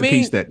 and you know that's what I the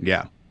mean? piece that,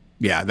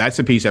 yeah, that's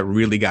the piece that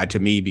really got to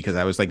me, because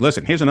I was like,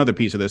 listen, here's another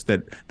piece of this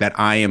that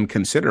I am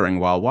considering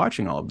while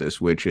watching all of this,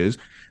 which is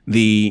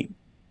the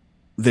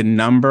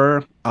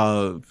number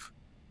of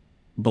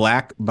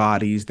Black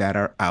bodies that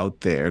are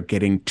out there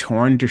getting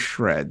torn to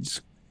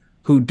shreds,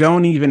 who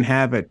don't even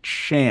have a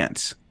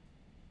chance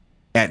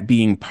at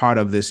being part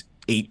of this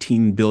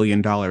 $18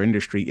 billion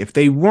industry if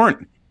they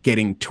weren't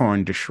getting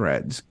torn to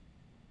shreds.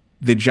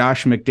 The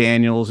Josh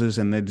McDanielses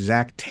and the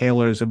Zach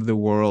Taylors of the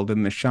world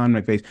and the Sean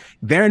McVays,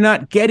 they're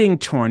not getting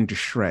torn to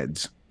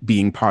shreds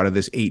being part of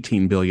this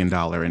 $18 billion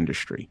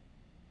industry.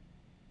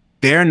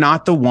 They're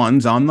not the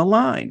ones on the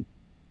line.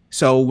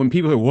 So when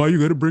people are, why you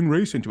got to bring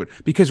race into it?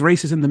 Because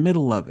race is in the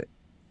middle of it,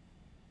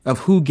 of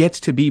who gets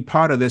to be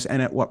part of this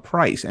and at what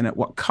price and at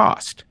what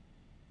cost.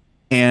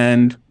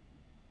 And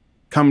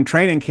come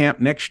training camp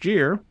next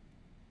year,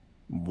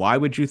 why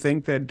would you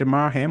think that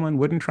Damar Hamlin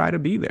wouldn't try to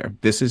be there?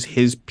 This is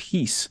his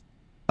piece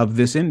of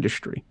this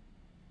industry.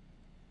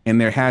 And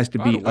there has to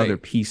be other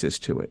pieces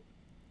to it.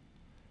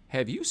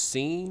 Have you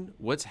seen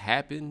what's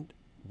happened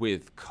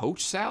with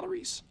coach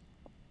salaries?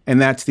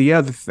 And that's the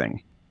other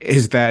thing,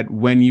 is that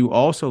when you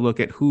also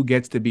look at who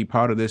gets to be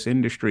part of this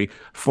industry,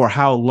 for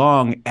how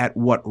long, at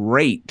what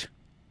rate,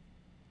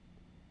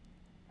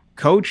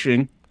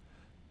 coaching,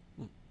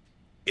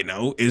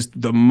 is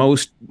the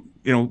most,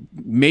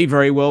 may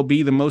very well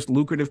be the most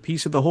lucrative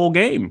piece of the whole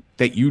game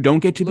that you don't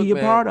get to be a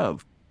part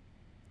of.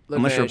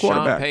 Unless you're a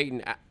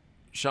quarterback.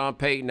 Sean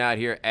Payton out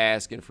here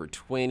asking for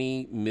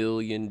 $20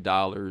 million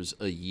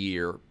a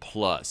year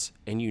plus.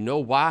 And you know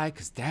why?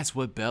 Because that's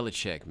what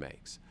Belichick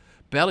makes.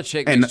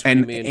 Belichick makes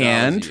 $20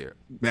 million a year.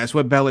 That's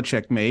what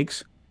Belichick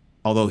makes,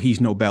 although he's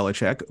no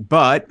Belichick.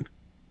 But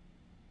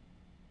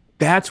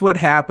that's what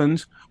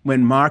happens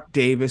when Mark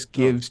Davis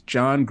gives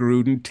John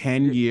Gruden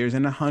 10 years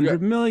and $100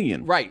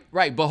 million. Right.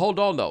 But hold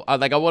on, though. I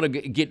want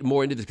to get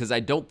more into this, because I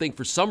don't think,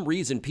 for some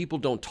reason, people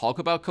don't talk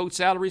about coach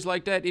salaries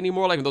like that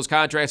anymore. Like, when those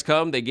contracts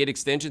come, they get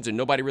extensions and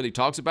nobody really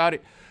talks about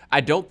it.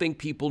 I don't think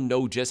people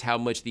know just how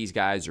much these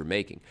guys are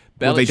making.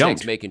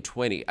 Belichick's making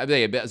 20. I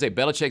say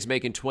Belichick's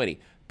making 20.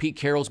 Pete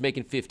Carroll's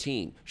making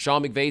 15.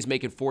 Sean McVay's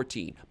making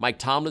 14. Mike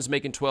Tomlin's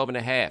making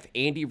 12.5.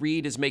 Andy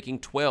Reid is making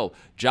 12.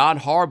 John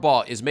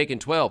Harbaugh is making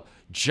 12.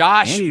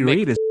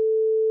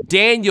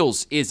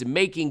 Daniels is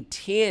making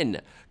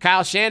 10.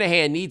 Kyle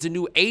Shanahan needs a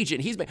new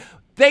agent.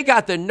 They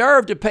got the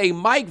nerve to pay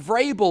Mike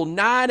Vrabel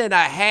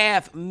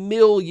 $9.5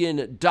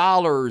 million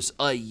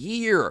a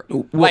year.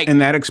 Well, and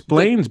that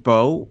explains,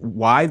 Bo,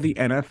 why the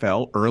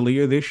NFL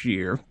earlier this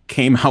year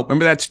came out.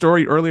 Remember that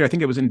story earlier? I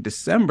think it was in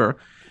December,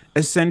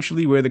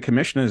 essentially where the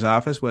commissioner's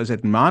office was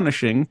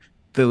admonishing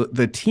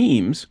the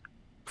teams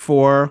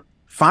for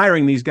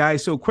firing these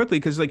guys so quickly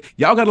because, like,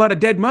 y'all got a lot of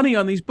dead money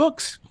on these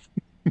books.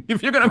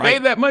 If you're going to pay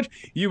that much,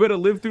 you better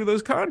live through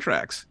those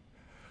contracts.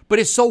 But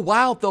it's so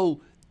wild,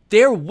 though.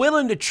 They're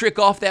willing to trick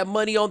off that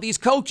money on these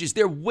coaches.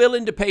 They're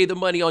willing to pay the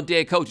money on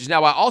dead coaches.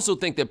 Now, I also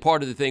think that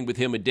part of the thing with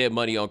him and dead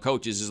money on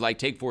coaches is like,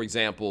 take, for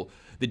example,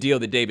 the deal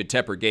that David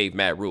Tepper gave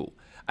Matt Rule.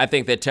 I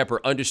think that Tepper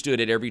understood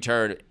at every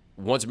turn,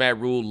 once Matt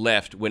Rule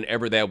left,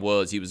 whenever that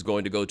was, he was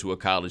going to go to a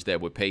college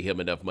that would pay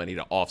him enough money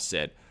to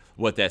offset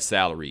what that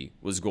salary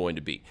was going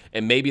to be.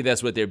 And maybe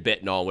that's what they're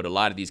betting on with a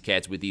lot of these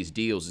cats with these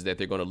deals is that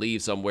they're going to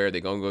leave somewhere,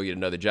 they're going to go get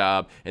another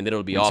job, and then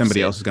it'll be offset.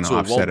 Somebody else is going to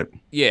offset it.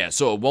 Yeah,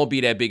 so it won't be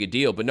that big a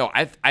deal. But no,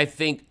 I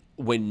think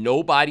when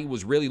nobody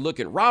was really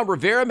looking, Ron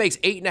Rivera makes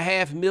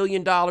 $8.5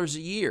 million a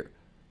year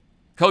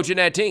coaching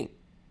that team.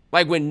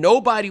 Like when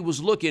nobody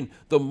was looking,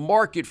 the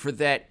market for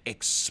that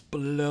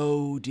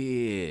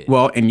exploded.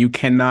 Well, and you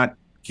cannot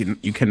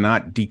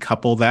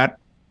decouple that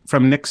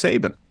from Nick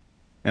Saban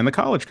and the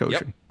college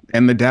coaching. Yep.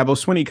 And the Dabo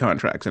Swinney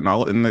contracts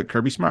and the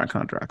Kirby Smart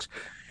contracts.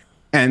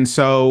 And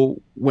so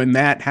when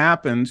that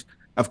happens,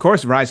 of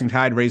course, rising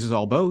tide raises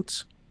all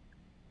boats,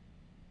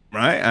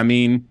 right? I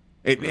mean,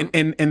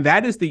 and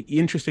that is the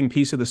interesting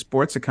piece of the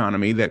sports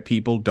economy that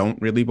people don't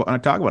really want to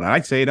talk about.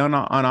 I say it on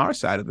our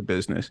side of the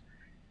business.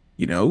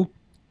 You know,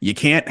 you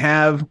can't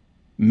have $1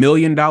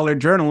 million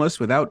journalists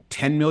without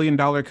 $10 million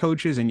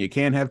coaches, and you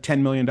can't have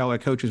 $10 million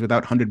coaches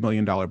without $100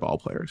 million ball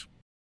players.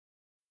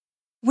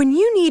 When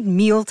you need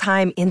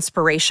mealtime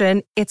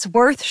inspiration, it's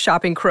worth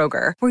shopping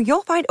Kroger, where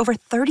you'll find over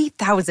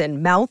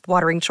 30,000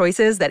 mouth-watering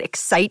choices that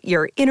excite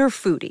your inner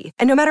foodie.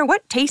 And no matter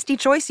what tasty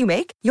choice you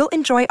make, you'll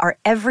enjoy our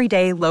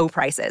everyday low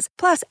prices,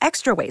 plus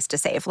extra ways to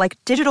save, like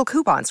digital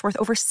coupons worth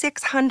over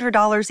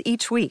 $600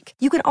 each week.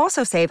 You can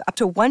also save up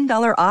to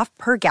 $1 off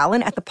per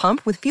gallon at the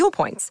pump with fuel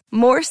points.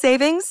 More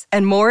savings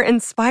and more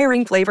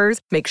inspiring flavors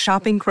make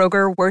shopping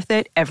Kroger worth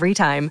it every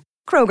time.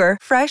 Kroger,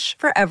 fresh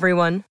for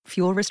everyone.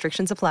 Fuel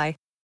restrictions apply.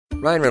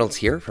 Ryan Reynolds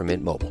here from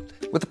Mint Mobile.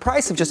 With the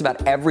price of just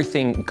about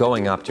everything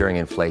going up during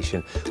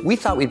inflation, we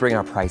thought we'd bring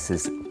our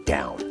prices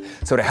down.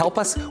 So to help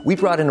us, we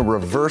brought in a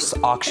reverse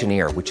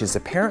auctioneer, which is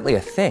apparently a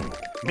thing.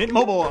 Mint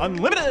Mobile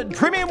Unlimited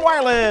Premium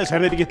Wireless. How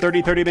to get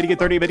 30, 30, bit to get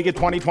 30, bit to get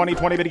 20, 20,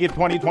 20, bit to get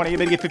 20, 20, bit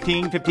to get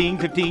 15, 15,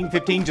 15,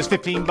 15, just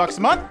 $15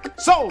 a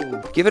month?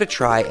 Sold! Give it a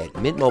try at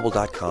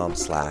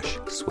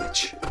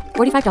mintmobile.com/switch.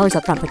 $45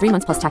 up front for 3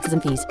 months plus taxes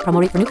and fees.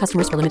 Promo rate for new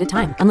customers for limited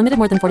time. Unlimited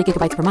more than 40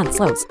 gigabytes per month.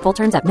 Slows full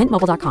terms at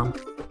mintmobile.com.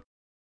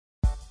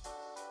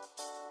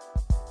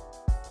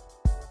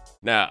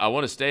 Now, I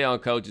want to stay on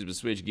coaches but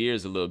switch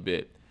gears a little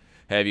bit.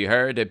 Have you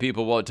heard that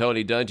people want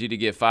Tony Dungy to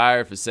get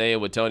fired for saying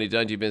what Tony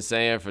Dungy been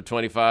saying for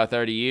 25,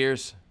 30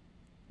 years?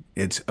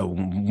 It's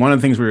one of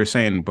the things we were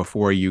saying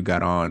before you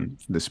got on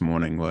this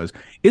morning was,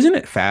 isn't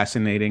it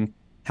fascinating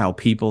how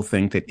people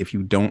think that if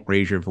you don't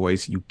raise your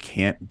voice, you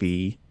can't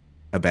be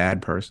a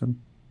bad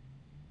person?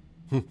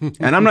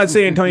 And I'm not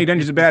saying Tony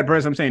Dungy's a bad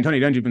person. I'm saying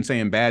Tony Dungy's been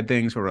saying bad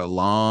things for a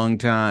long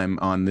time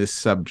on this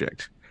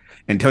subject.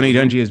 And Tony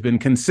Dungy has been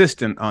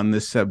consistent on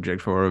this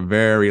subject for a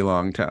very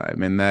long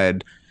time. And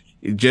that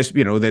just,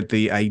 that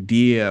the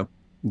idea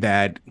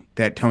that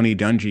Tony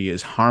Dungy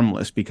is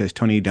harmless because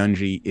Tony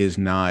Dungy is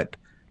not,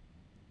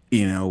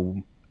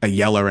 a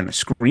yeller and a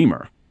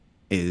screamer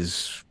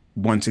is,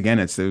 once again,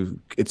 it's the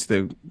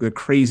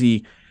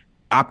crazy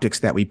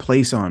optics that we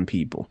place on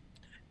people.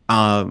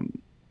 I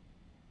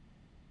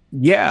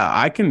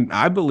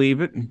believe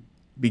it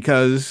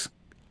because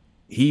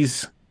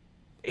he's,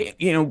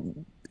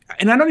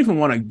 and I don't even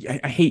want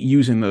to, I hate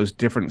using those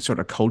different sort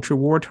of culture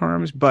war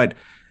terms, but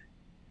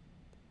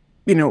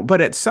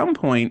at some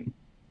point,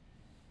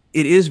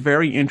 it is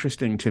very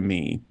interesting to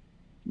me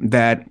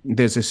that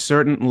there's a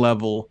certain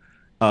level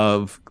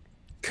of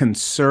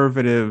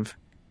conservative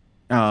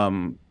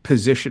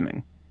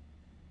positioning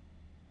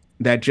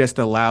that just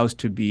allows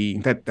to be,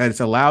 that's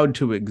allowed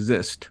to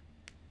exist.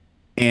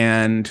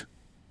 And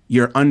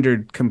you're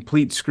under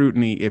complete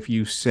scrutiny if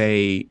you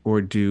say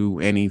or do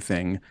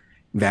anything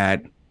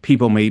that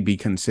people may be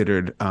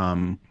considered,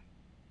 I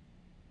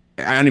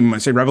don't even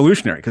want to say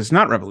revolutionary because it's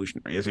not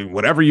revolutionary. It's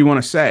whatever you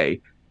want to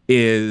say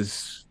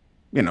is,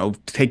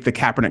 take the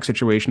Kaepernick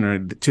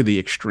situation to the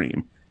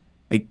extreme.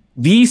 Like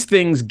these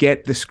things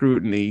get the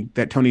scrutiny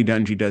that Tony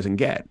Dungy doesn't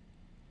get.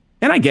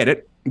 And I get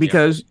it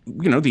because,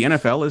 the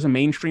NFL is a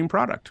mainstream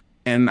product.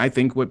 And I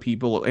think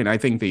I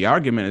think the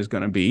argument is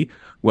going to be,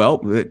 well,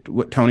 that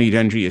what Tony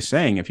Dungy is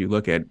saying, if you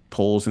look at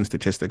polls and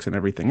statistics and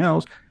everything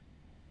else,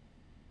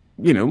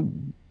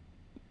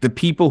 the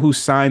people who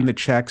sign the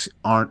checks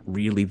aren't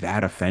really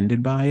that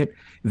offended by it.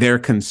 They're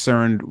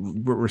concerned,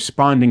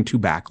 responding to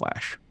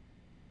backlash.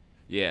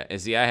 Yeah, and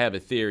see, I have a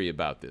theory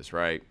about this,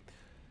 right?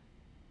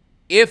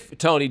 If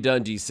Tony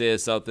Dungy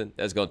says something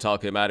that's going to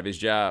talk him out of his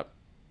job,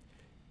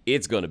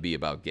 it's going to be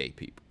about gay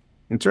people.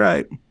 That's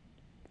right.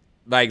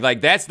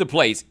 Like that's the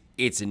place.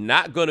 It's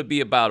not going to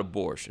be about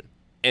abortion.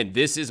 And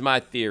this is my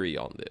theory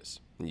on this.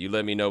 And you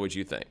let me know what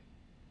you think.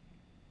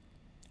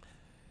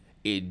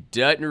 It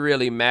doesn't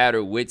really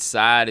matter which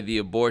side of the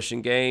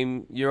abortion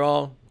game you're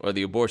on or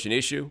the abortion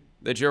issue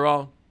that you're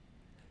on.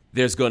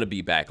 There's going to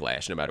be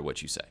backlash no matter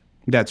what you say.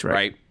 That's right.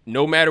 Right?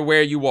 No matter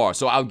where you are.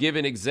 So I'll give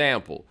an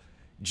example.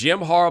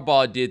 Jim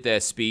Harbaugh did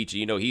that speech.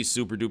 You know, he's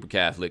super duper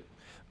Catholic.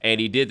 And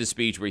he did the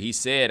speech where he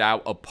said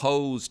how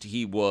opposed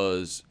he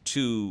was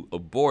to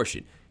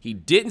abortion. He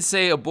didn't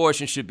say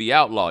abortion should be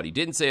outlawed. He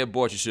didn't say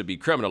abortion should be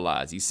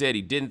criminalized. He said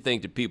he didn't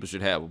think that people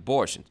should have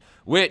abortions,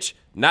 which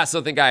not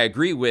something I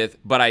agree with,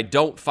 but I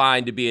don't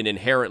find to be an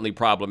inherently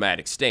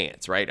problematic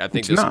stance, right? I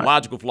think there's some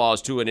logical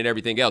flaws to it and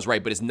everything else,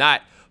 right? But it's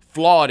not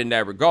flawed in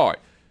that regard.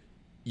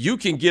 You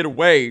can get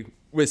away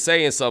with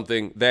saying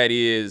something that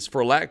is,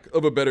 for lack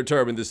of a better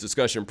term in this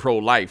discussion,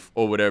 pro-life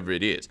or whatever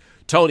it is.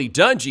 Tony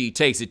Dungy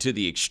takes it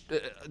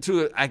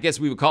to I guess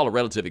we would call a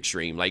relative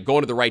extreme, like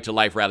going to the Right to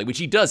Life rally, which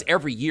he does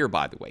every year,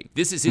 by the way.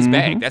 This is his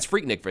bag. That's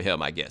Freaknik for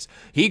him, I guess.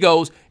 He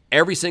goes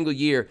every single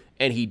year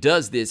and he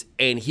does this,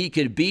 and he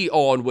could be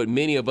on what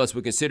many of us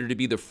would consider to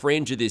be the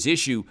fringe of this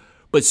issue,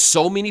 but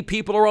so many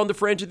people are on the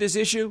fringe of this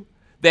issue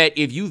that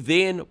if you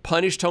then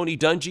punish Tony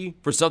Dungy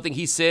for something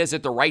he says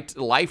at the Right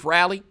to Life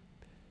rally,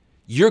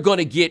 you're going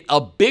to get a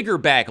bigger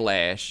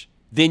backlash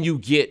than you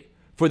get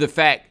for the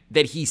fact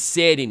that he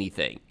said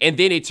anything. And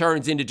then it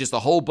turns into just a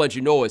whole bunch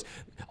of noise.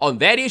 On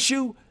that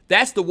issue,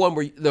 that's the one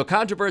where the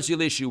controversial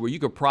issue where you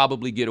could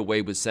probably get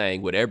away with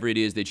saying whatever it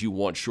is that you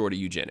want short of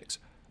eugenics,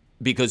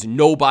 because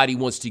nobody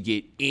wants to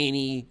get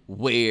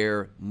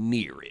anywhere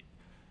near it.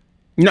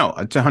 No,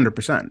 it's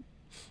 100%.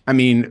 I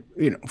mean,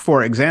 you know,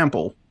 for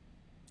example,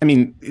 I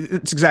mean,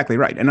 it's exactly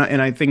right. And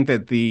I think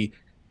that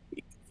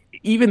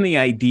even the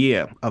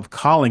idea of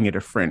calling it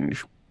a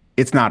fringe,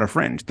 it's not a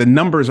fringe. The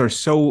numbers are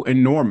so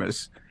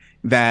enormous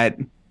that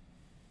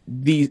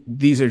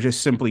these are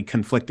just simply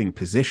conflicting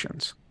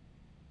positions.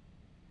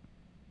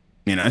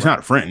 You know, it's not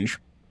a fringe.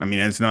 I mean,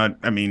 it's not.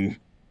 I mean,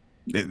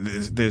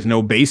 there's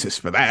no basis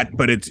for that.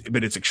 But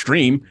it's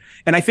extreme.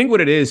 And I think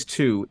what it is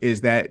too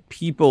is that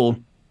people.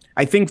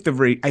 I think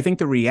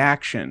the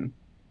reaction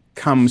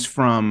comes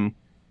from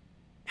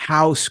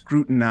how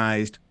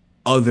scrutinized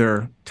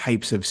other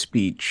types of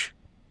speech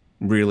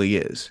really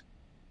is.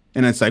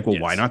 And it's like, well,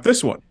 why not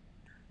this one?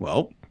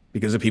 Well,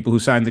 because the people who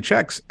signed the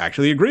checks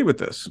actually agree with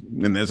this.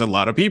 And there's a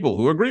lot of people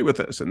who agree with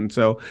this. And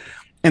so,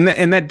 and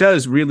that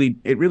does really,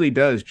 it really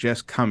does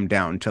just come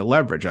down to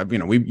leverage.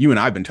 You and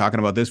I have been talking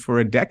about this for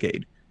a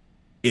decade.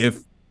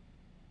 If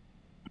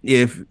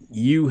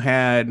you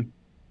had,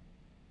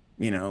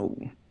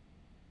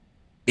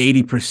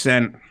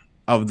 80%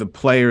 of the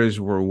players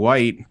were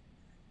white,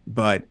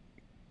 but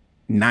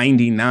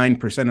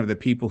 99% of the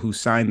people who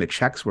signed the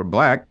checks were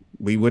black,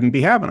 we wouldn't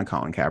be having a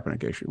Colin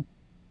Kaepernick issue.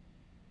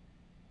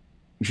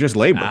 It's just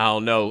labor. I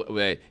don't know.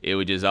 It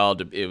would just all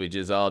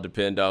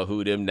depend on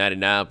who them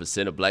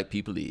 99% of black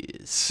people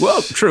is.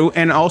 Well, true,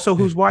 and also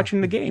who's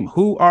watching the game.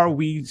 Who are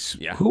we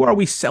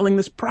selling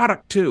this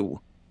product to?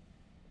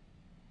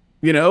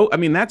 I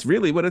mean, that's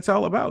really what it's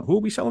all about. Who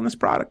are we selling this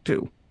product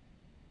to?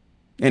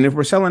 And if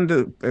we're selling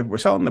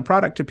the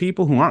product to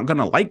people who aren't going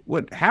to like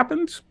what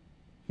happens,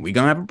 we're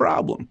going to have a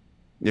problem.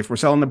 If we're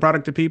selling the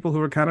product to people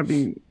who are kind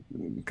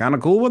of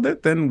cool with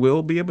it, then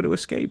we'll be able to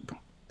escape,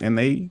 and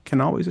they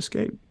can always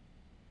escape.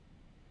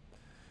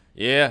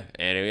 Yeah,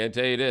 and I'm going to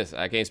tell you this.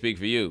 I can't speak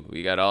for you.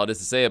 We got all this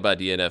to say about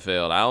the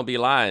NFL. I don't be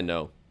lying,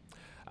 though.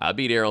 I'll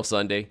be there on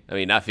Sunday. I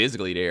mean, not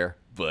physically there,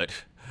 but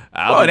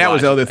that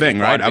was the other thing,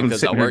 right? I'm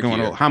sitting here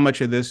going, well, how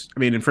much of this? I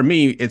mean, and for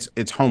me,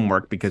 it's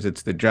homework because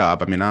it's the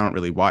job. I mean, I don't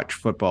really watch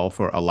football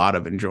for a lot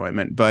of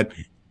enjoyment, but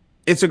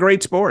it's a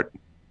great sport.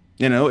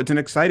 It's an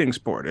exciting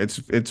sport.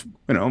 It's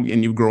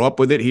and you grow up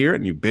with it here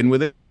and you've been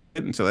with it.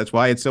 And so that's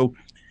why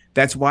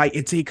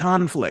it's a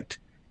conflict.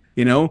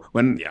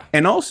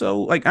 And also,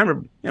 like, I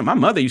remember, my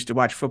mother used to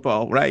watch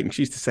football, right? And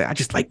she used to say, I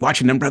just like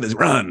watching them brothers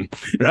run,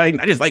 right?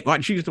 I just like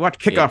watching, she used to watch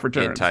kickoff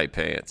returns. In tight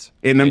pants.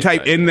 In them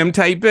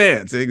tight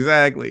pants,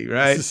 exactly,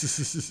 right?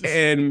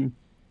 And,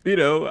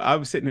 I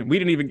was sitting, we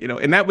didn't even,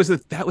 and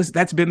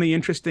that's been the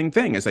interesting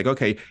thing. It's like,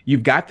 okay,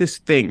 you've got this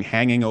thing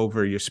hanging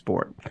over your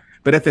sport.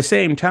 But at the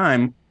same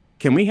time,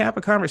 can we have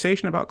a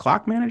conversation about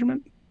clock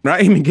management,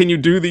 right? I mean, can you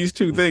do these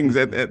two things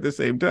at the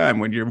same time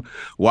when you're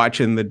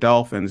watching the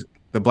Dolphins?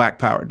 The Black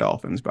Power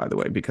Dolphins, by the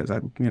way, because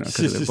of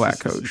the black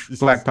coach,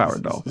 Black Power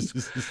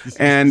Dolphins,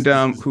 and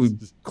who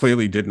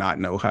clearly did not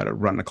know how to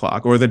run the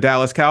clock, or the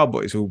Dallas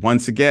Cowboys, who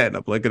once again,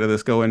 I'm looking at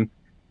this going,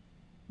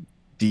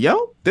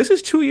 this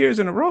is 2 years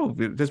in a row.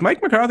 Does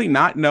Mike McCarthy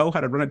not know how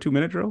to run a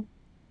 2-minute drill?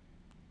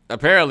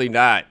 Apparently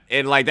not.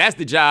 And that's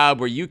the job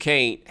where you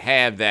can't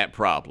have that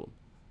problem.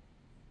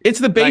 It's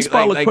the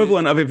baseball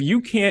equivalent of if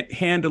you can't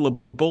handle a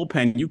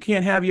bullpen, you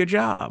can't have your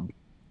job.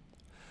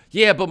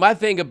 Yeah, but my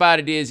thing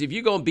about it is, if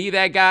you're going to be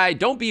that guy,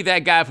 don't be that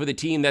guy for the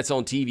team that's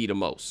on TV the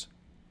most.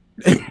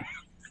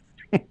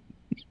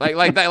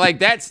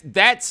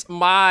 That's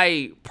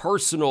my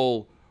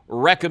personal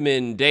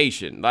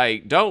recommendation.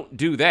 Like, don't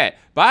do that.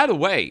 By the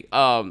way,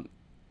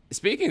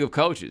 speaking of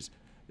coaches,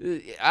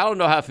 I don't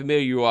know how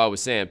familiar you are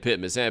with Sam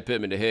Pittman. Sam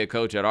Pittman, the head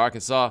coach at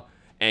Arkansas,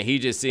 and he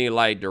just seemed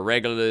like the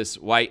regularest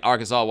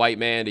Arkansas white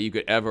man that you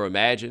could ever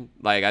imagine.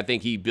 Like, I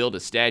think he built a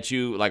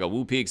statue, like a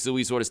Wu Pig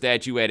Sui sort of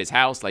statue at his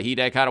house. Like, he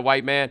that kind of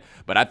white man.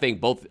 But I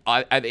think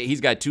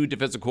he's got 2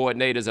 defensive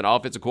coordinators and an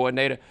offensive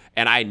coordinator.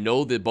 And I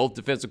know that both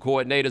defensive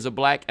coordinators are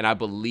black. And I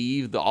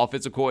believe the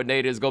offensive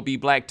coordinator is going to be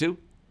black too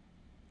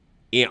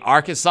in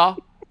Arkansas.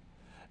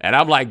 And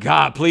I'm like,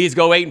 God, please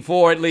go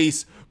 8-4 at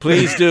least.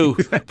 Please do.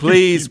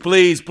 Please.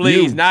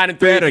 9-3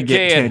 better if you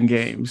get can. 10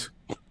 games.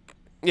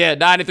 Yeah,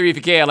 9-3 if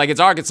you can. Like, it's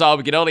Arkansas.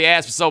 We can only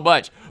ask for so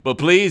much. But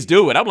please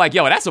do it. I'm like,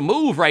 yo, that's a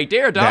move right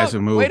there, dog. That's a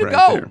move Way to right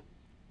go. there.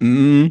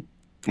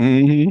 Mm-hmm.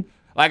 Mm-hmm.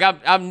 Like,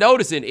 I'm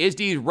noticing it's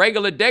these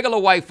regular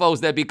white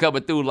folks that be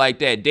coming through like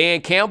that. Dan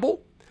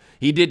Campbell,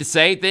 he did the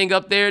same thing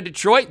up there in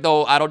Detroit,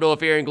 though I don't know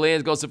if Aaron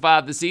Glenn's going to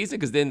survive the season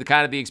because then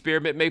the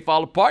experiment may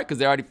fall apart because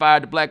they already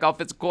fired the black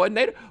offensive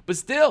coordinator. But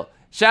still,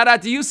 shout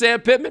out to you,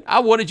 Sam Pittman. I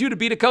wanted you to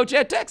be the coach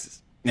at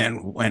Texas.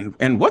 And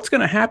what's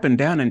going to happen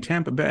down in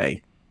Tampa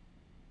Bay?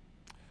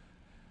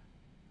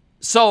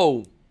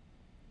 So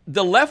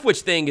the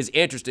Leftwich thing is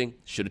interesting.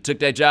 Should have took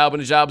that job when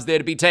the job was there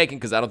to be taken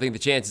because I don't think the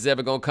chance is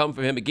ever going to come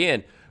for him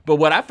again. But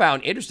what I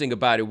found interesting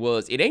about it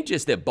was it ain't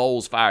just that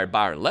Bowles fired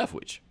Byron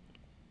Leftwich.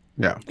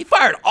 Yeah. He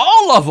fired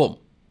all of them.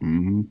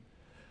 Mm-hmm.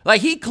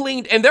 Like, he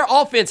cleaned, and their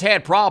offense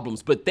had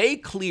problems, but they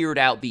cleared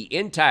out the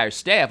entire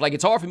staff. Like,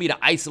 it's hard for me to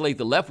isolate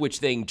the Leftwich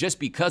thing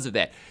just because of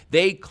that.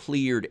 They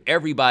cleared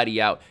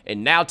everybody out,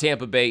 and now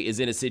Tampa Bay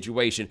is in a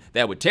situation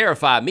that would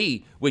terrify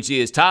me, which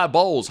is Todd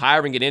Bowles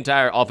hiring an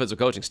entire offensive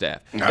coaching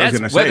staff.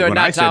 That's whether or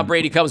not Tom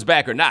Brady comes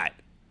back or not.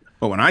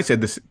 But when I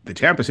said the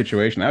Tampa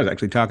situation, I was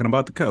actually talking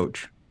about the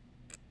coach.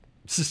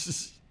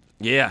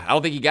 Yeah, I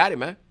don't think he got it,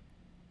 man.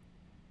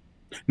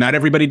 Not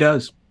everybody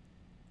does.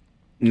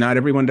 Not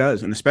everyone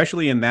does, and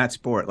especially in that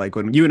sport. Like,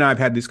 when you and I have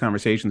had these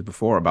conversations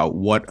before about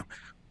what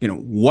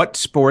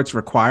sports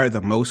require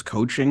the most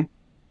coaching,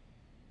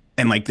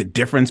 and like the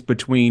difference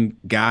between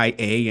guy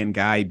A and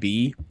guy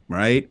B,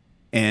 right?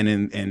 And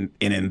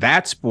in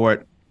that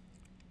sport,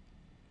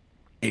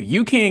 if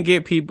you can't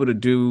get people to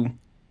do,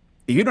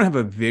 if you don't have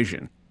a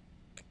vision,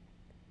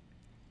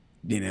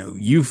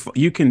 you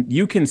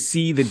can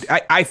see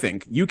I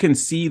think you can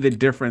see the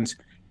difference.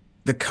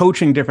 The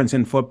coaching difference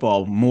in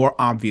football more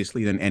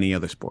obviously than any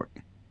other sport.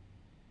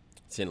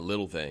 It's in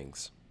little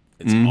things.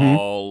 It's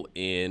all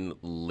in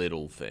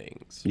little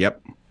things.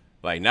 Yep.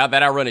 Like, now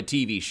that I run a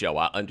TV show,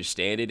 I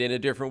understand it in a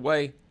different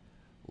way.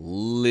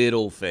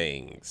 Little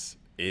things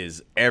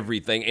is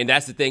everything. And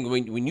that's the thing.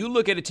 When you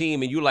look at a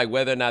team and you like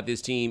whether or not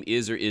this team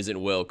is or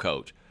isn't well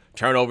coached,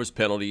 turnovers,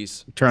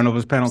 penalties.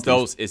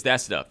 It's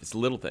that stuff. It's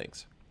little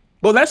things.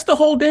 Well, that's the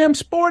whole damn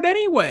sport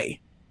anyway,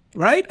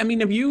 right? I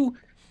mean, if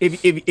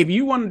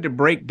you wanted to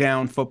break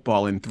down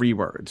football in 3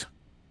 words: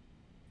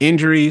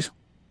 injuries,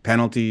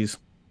 penalties,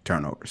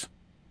 turnovers.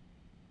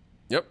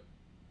 Yep.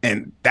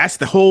 And that's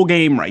the whole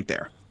game right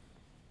there.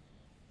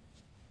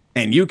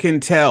 And you can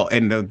tell,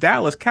 and the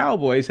Dallas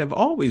Cowboys have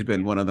always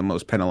been one of the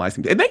most penalized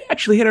teams. And they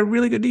actually had a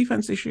really good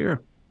defense this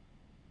year.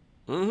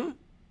 Mm-hmm.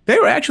 They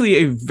were actually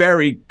a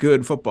very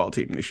good football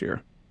team this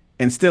year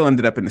and still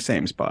ended up in the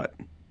same spot.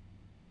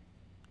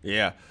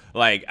 Yeah.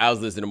 Like, I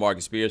was listening to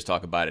Marcus Spears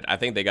talk about it. I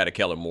think they got a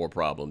Kellen Moore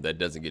problem that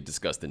doesn't get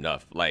discussed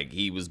enough. Like,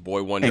 he was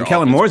boy wonder. And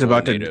Kellen Moore's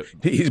about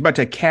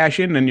to cash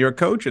in your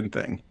coaching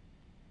thing.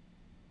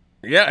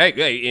 Yeah,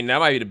 hey, and that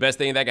might be the best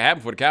thing that could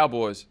happen for the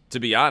Cowboys, to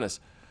be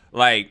honest.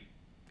 Like,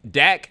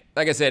 Dak,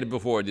 like I said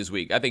before this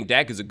week, I think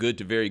Dak is a good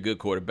to very good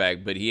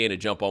quarterback, but he ain't a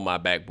jump on my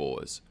back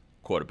boys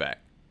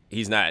quarterback.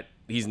 He's not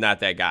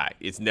that guy.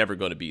 It's never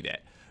going to be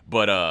that.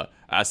 But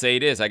I say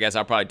this, I guess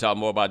I'll probably talk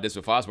more about this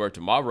with Fosworth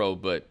tomorrow,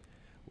 but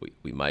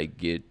we might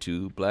get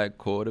 2 black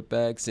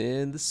quarterbacks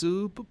in the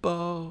Super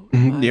Bowl.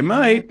 You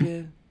might.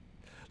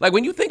 Like,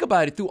 when you think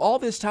about it, through all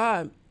this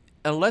time,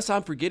 unless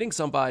I'm forgetting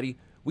somebody,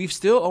 we've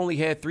still only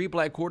had 3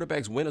 black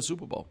quarterbacks win a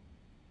Super Bowl.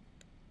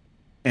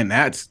 And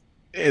that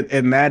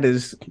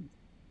is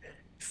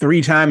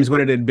 3 times what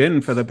it had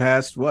been for the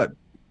past,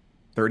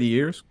 30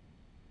 years?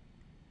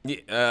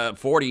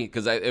 40,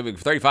 because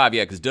 35,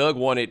 yeah, because Doug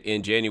won it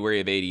in January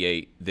of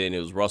 88. Then it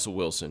was Russell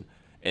Wilson,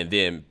 and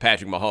then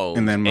Patrick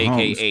Mahomes,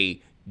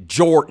 a.k.a.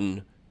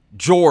 Jordan.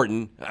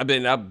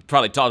 I've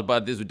probably talked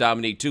about this with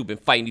Dominique too. Been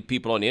fighting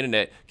people on the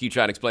internet, keep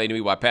trying to explain to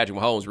me why Patrick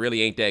Mahomes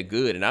really ain't that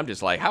good, and I'm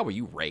just like, how were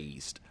you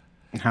raised?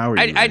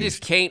 I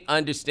just can't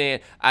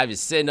understand. I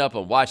was sitting up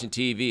and watching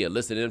TV and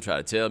listening to them try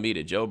to tell me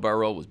that Joe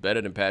Burrow was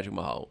better than Patrick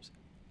Mahomes.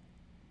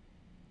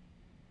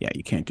 Yeah,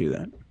 you can't do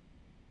that.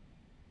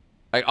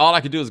 Like, all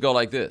I could do is go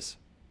like this.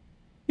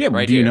 Yeah, but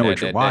right do you here, know what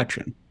you're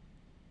watching?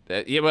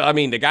 Yeah, well, I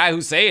mean, the guy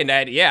who's saying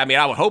that, yeah, I mean,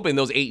 I would hope in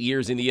those 8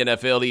 years in the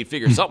NFL he'd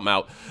figure something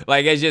out.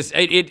 Like, it's just,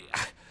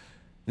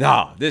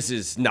 no.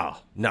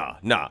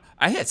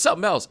 I had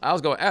something else I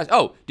was going to ask.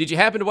 Oh, did you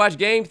happen to watch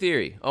Game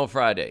Theory on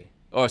Friday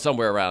or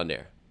somewhere around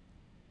there?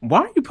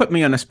 Why are you putting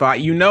me on the spot?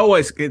 You know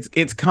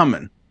it's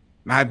coming.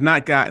 I've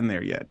not gotten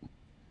there yet.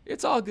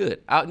 It's all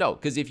good. No,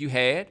 because if you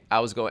had, I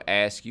was going to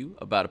ask you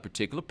about a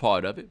particular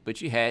part of it, but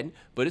you hadn't.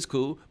 But it's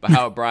cool. But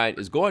Howard Bryant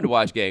is going to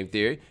watch Game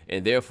Theory,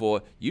 and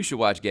therefore you should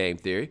watch Game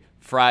Theory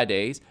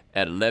Fridays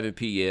at 11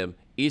 p.m.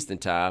 Eastern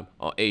Time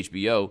on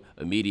HBO,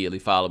 immediately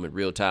following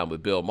Real Time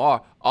with Bill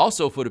Maher.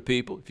 Also for the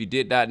people, if you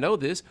did not know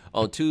this,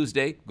 on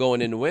Tuesday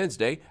going into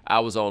Wednesday,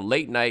 I was on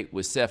Late Night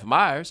with Seth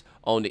Meyers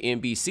on the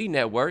NBC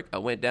network. I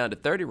went down to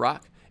 30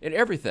 Rock and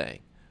everything.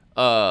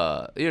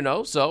 So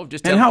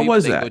just tell people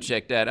they can go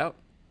check that out.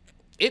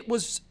 It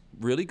was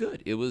really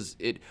good.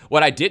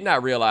 What I did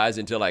not realize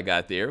until I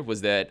got there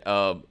was that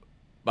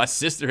my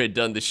sister had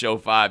done the show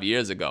 5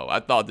 years ago.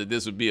 I thought that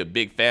this would be a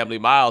big family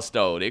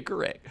milestone.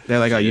 Incorrect. They're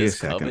like, you just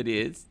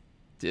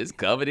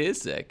covered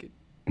his second.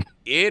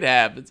 It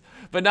happens.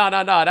 But no,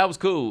 that was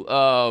cool.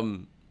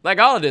 Like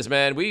all of this,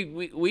 man,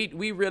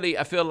 we really,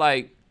 I feel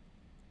like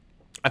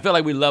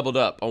we leveled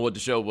up on what the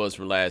show was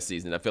from last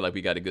season. I feel like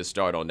we got a good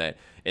start on that.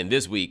 And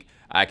this week,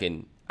 I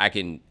feel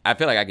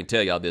like I can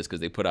tell y'all this because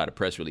they put out a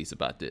press release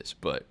about this.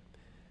 But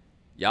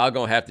y'all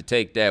gonna have to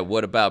take that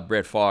 "what about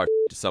Brett Favre"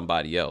 to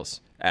somebody else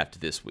after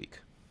this week,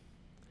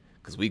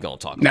 because we gonna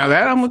talk about now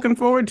that I'm looking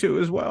forward to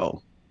as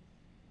well.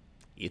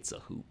 It's a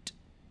hoot.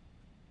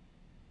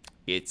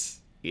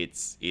 It's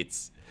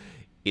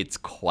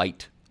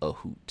quite a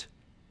hoot.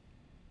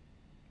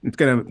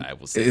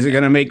 Is it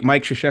gonna make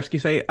Mike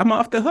Krzyzewski say, "I'm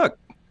off the hook"?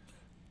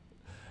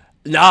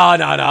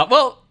 No.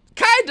 Well,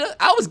 kinda.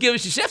 I was giving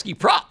Krzyzewski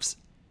props.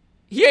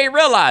 He ain't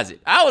realize it.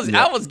 I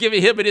was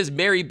giving him and his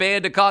merry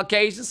band of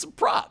Caucasians some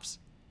props.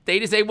 They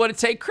just ain't want to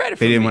take credit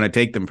for it. They didn't want to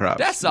take them props.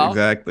 That's all.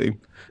 Exactly.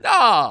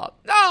 No,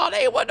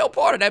 they ain't want no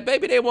part of that,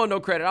 baby. They want no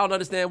credit. I don't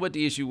understand what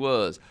the issue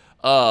was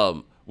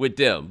with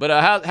them. But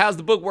how's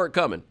the book work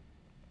coming?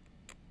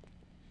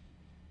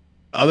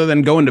 Other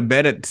than going to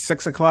bed at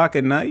 6 o'clock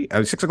at night,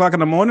 6 o'clock in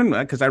the morning,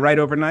 because I write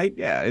overnight.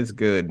 Yeah, it's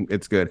good.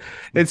 It's good.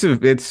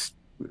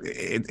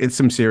 It's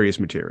some serious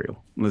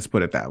material. Let's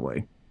put it that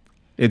way.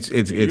 It's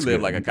live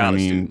good. Like a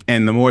college student.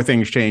 And the more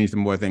things change, the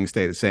more things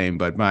stay the same.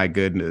 But my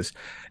goodness,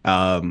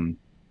 it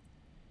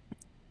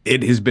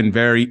has been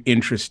very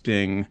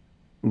interesting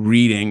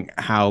reading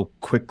how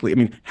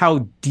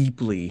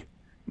deeply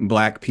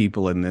Black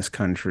people in this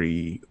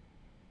country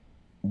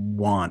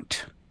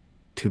want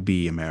to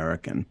be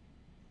American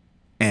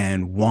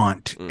and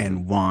want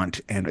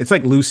and it's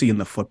like Lucy in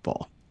the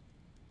football,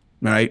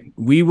 right?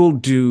 We will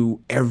do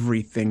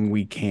everything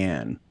we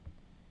can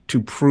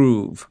to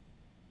prove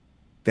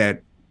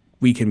that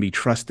we can be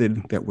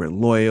trusted, that we're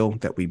loyal,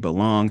 that we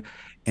belong.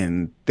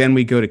 And then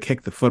we go to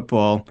kick the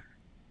football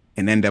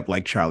and end up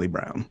like Charlie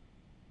Brown.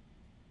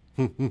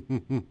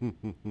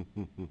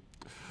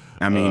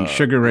 I mean,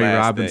 Sugar Ray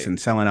Robinson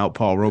selling out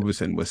Paul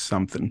Robeson was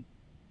something.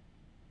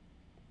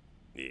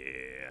 Yeah,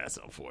 that's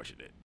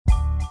unfortunate.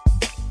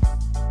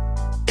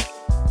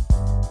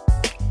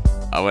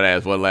 I want to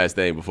ask one last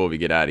thing before we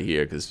get out of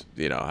here, because,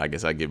 I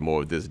guess I give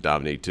more of this to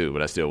Dominique too,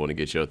 but I still want to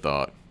get your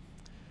thought.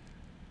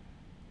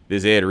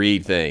 This Ed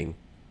Reed thing.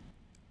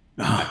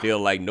 I feel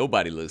like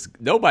nobody looks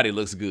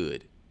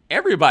good.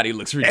 Everybody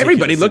looks ridiculous.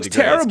 Everybody looks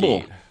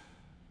terrible.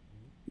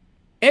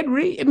 Ed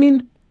Reed, I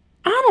mean,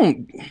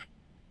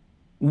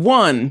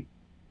 why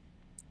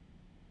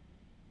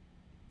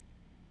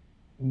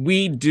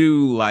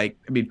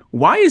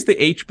is the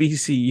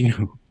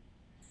HBCU?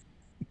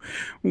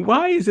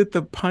 Why is it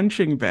the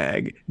punching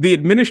bag, the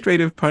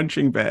administrative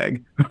punching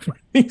bag for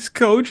these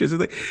coaches?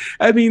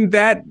 I mean,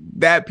 that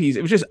piece,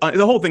 it was just,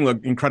 the whole thing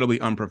looked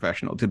incredibly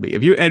unprofessional to me.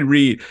 If you're Ed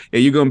Reed,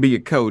 you're going to be a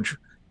coach.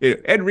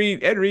 Ed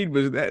Reed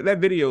was, that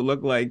video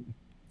looked like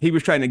he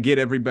was trying to get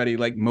everybody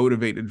like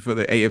motivated for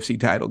the AFC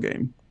title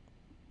game.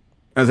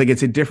 I was like,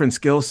 it's a different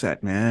skill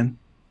set, man.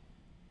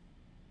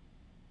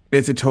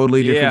 It's a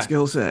totally different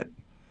skill set.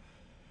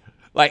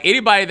 Like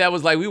anybody that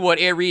was like, we want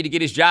Ed Reed to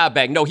get his job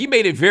back. No, he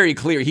made it very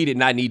clear he did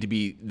not need to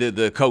be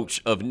the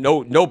coach of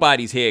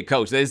nobody's head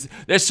coach. There's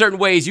certain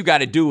ways you got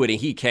to do it, and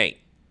he can't.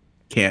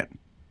 Can't.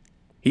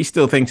 He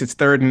still thinks it's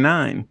 3rd and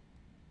 9.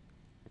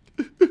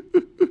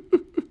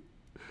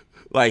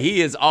 Like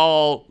he is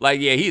all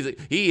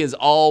he is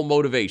all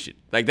motivation.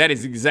 Like that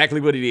is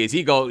exactly what it is.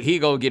 He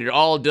gonna get it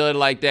all done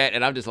like that.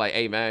 And I'm just like,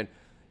 hey man,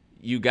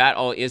 you got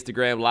on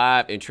Instagram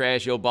Live and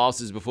trash your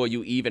bosses before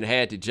you even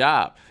had the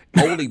job.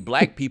 Only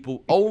black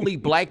people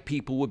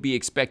would be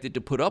expected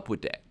to put up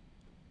with that.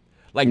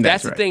 Like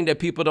that's the thing that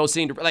people don't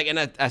seem to like.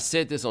 And I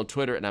said this on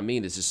Twitter, and I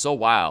mean this is so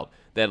wild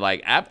that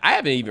like I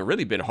haven't even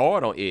really been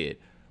hard on Ed,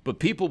 but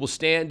people will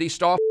stand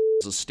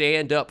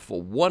up for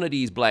one of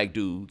these black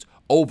dudes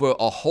over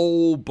a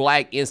whole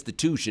black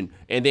institution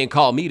and then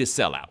call me to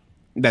sell out.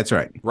 That's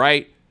right.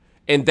 Right?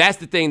 And that's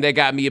the thing that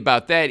got me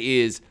about that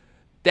is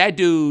that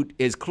dude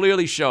is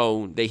clearly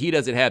shown that he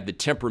doesn't have the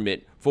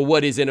temperament for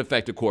what is in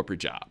effect a corporate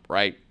job,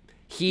 right?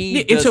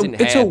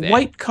 It's a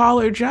white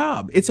collar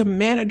job. It's a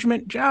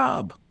management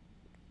job.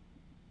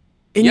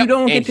 And you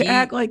don't get to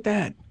act like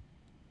that.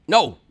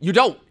 No, you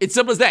don't. It's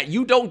simple as that.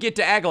 You don't get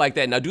to act like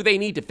that. Now, do they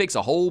need to fix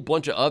a whole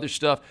bunch of other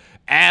stuff?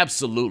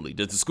 Absolutely.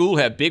 Does the school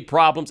have big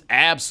problems?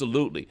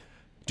 Absolutely.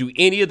 Do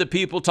any of the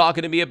people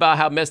talking to me about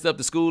how messed up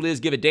the school is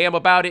give a damn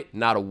about it?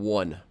 Not a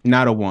one.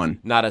 Not a one.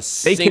 Not a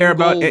They single care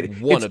about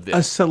it. one It's of them.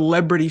 a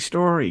celebrity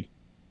story.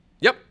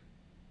 Yep.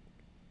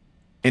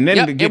 And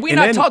then And we're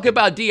not talking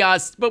about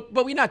Deion, but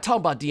we're not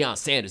talking about Deion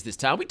Sanders this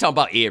time. We're talking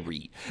about Ed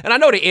Reed. And I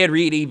know that Ed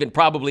Reed even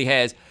probably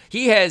has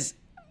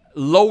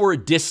lower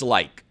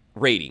dislike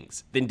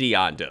ratings than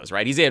Deion does,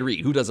 right? He's Ed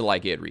Reed. Who doesn't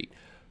like Ed Reed?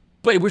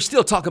 But we're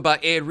still talking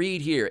about Ed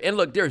Reed here. And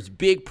look, there's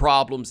big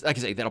problems, like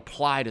I say, that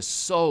apply to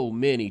so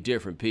many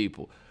different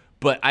people.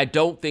 But I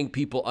don't think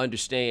people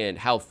understand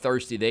how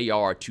thirsty they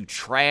are to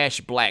trash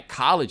black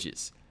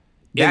colleges.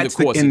 That's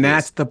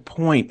the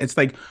point. It's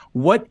like,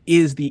 what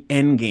is the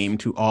end game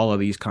to all of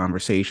these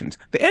conversations?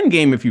 The end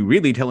game, if you're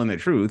really telling the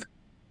truth,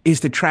 is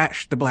to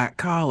trash the black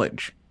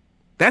college.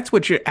 That's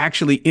what you're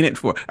actually in it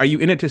for. Are you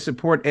in it to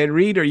support Ed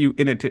Reed, or are you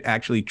in it to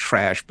actually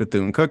trash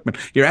Bethune-Cookman?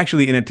 You're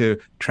actually in it to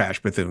trash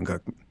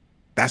Bethune-Cookman.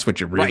 That's what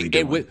you're really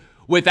doing. And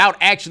without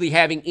actually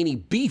having any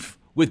beef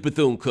with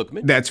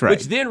Bethune-Cookman. That's right.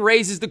 Which then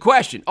raises the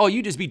question,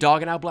 you just be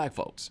dogging out black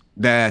folks.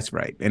 That's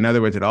right. In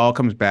other words, it all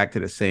comes back to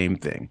the same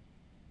thing.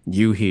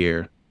 You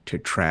here to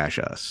trash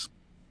us.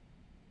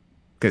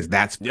 Because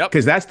that's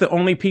the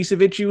only piece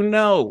of it you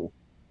know.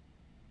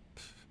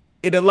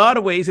 In a lot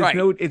of ways,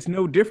 it's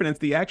no different. It's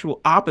the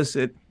actual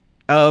opposite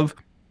of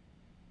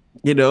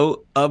all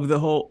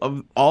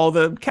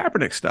the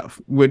Kaepernick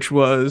stuff, which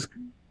was,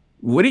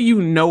 what do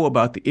you know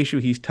about the issue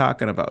he's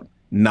talking about?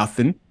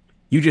 Nothing.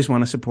 You just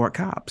want to support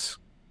cops.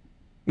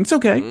 It's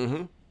okay.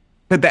 Mm-hmm.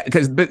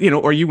 But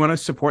or you want to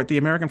support the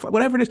American flag,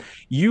 whatever it is.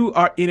 You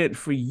are in it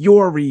for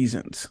your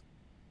reasons.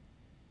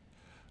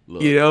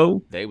 Look,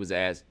 they was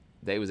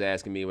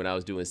asking me when I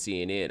was doing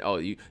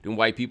CNN, them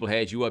white people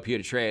had you up here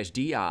to trash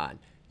Deion.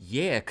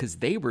 Yeah, because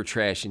they were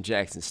trashing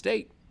Jackson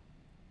State.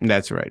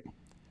 That's right.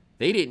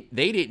 They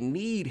didn't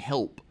need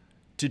help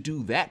to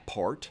do that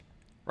part,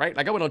 right?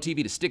 Like, I went on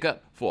TV to stick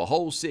up for a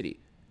whole city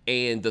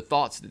and the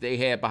thoughts that they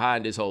had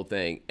behind this whole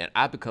thing, and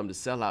I become the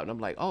sellout, and I'm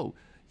like,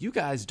 you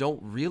guys don't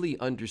really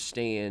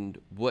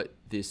understand what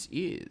this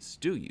is,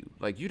 do you?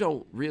 Like, you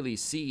don't really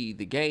see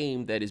the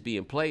game that is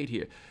being played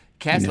here.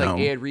 Cats like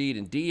Ed Reed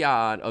and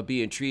Deion are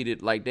being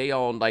treated like they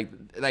own like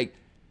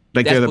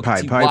they're the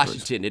Pied Pipers.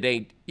 Washington. It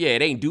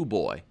ain't Du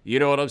Bois. You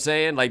know what I'm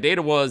saying? Like, they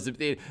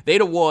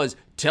the ones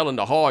telling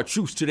the hard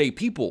truths to their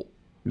people.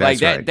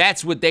 That's right.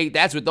 That's what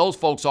those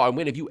folks are. And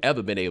when have you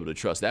ever been able to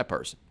trust that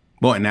person?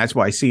 Well, and that's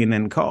why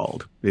CNN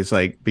called. It's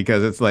like,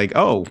 because it's like,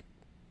 once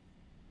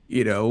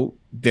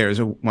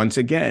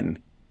again,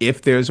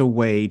 if there's a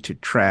way to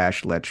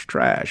trash, let's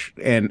trash.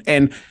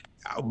 And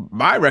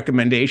my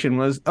recommendation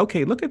was,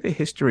 okay, look at the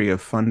history of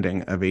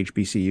funding of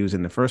HBCUs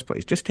in the first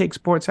place. Just take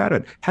sports out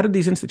of it. How did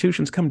these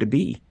institutions come to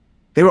be?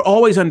 They were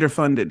always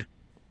underfunded.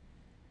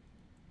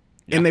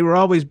 Yeah. And it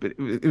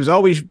was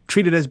always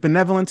treated as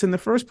benevolence in the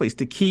first place,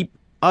 to keep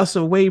us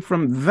away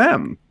from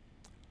them.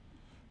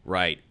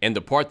 Right. And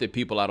the part that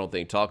people I don't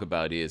think talk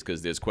about is,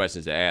 because there's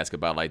questions to ask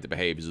about like the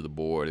behaviors of the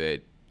board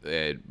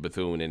at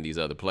Bethune and these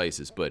other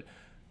places, but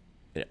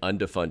an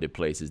underfunded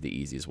place is the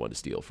easiest one to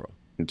steal from.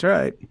 That's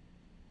right.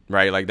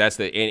 Right, like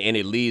and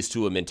it leads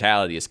to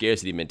a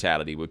scarcity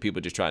mentality, where people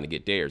are just trying to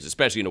get theirs,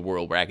 especially in a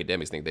world where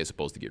academics think they're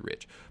supposed to get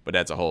rich. But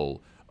that's a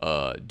whole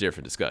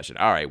different discussion.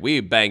 All right,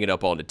 we're banging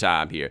up on the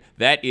time here.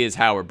 That is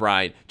Howard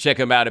Bryant. Check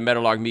him out at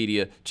Meadowlark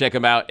Media. Check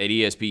him out at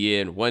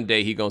ESPN. One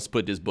day he's going to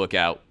put this book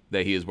out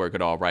that he is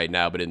working on right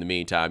now, but in the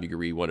meantime, you can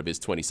read one of his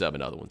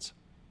 27 other ones.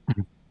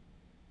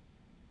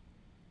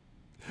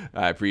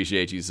 I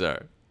appreciate you,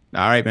 sir.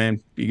 All right,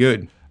 man. Be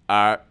good.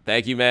 All right.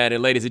 Thank you, man.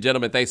 And ladies and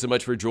gentlemen, thanks so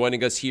much for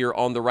joining us here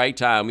on The Right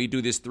Time. We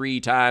do this 3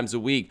 times a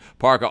week.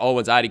 Parker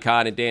Owens, Adi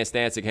Khan, and Dan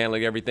Stancic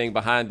handling everything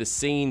behind the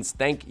scenes.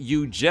 Thank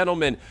you,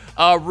 gentlemen.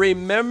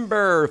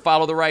 Remember,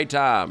 follow The Right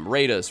Time.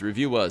 Rate us,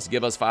 review us,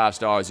 give us 5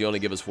 stars. You only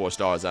give us 4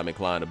 stars, I'm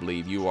inclined to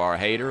believe you are a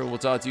hater. And we'll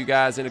talk to you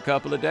guys in a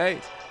couple of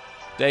days.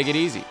 Take it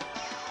easy.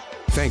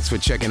 Thanks for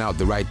checking out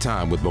The Right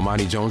Time with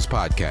Bomani Jones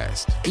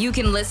Podcast. You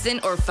can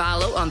listen or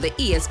follow on the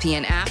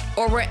ESPN app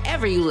or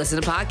wherever you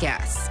listen to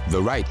podcasts.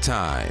 The Right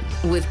Time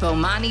with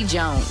Bomani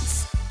Jones.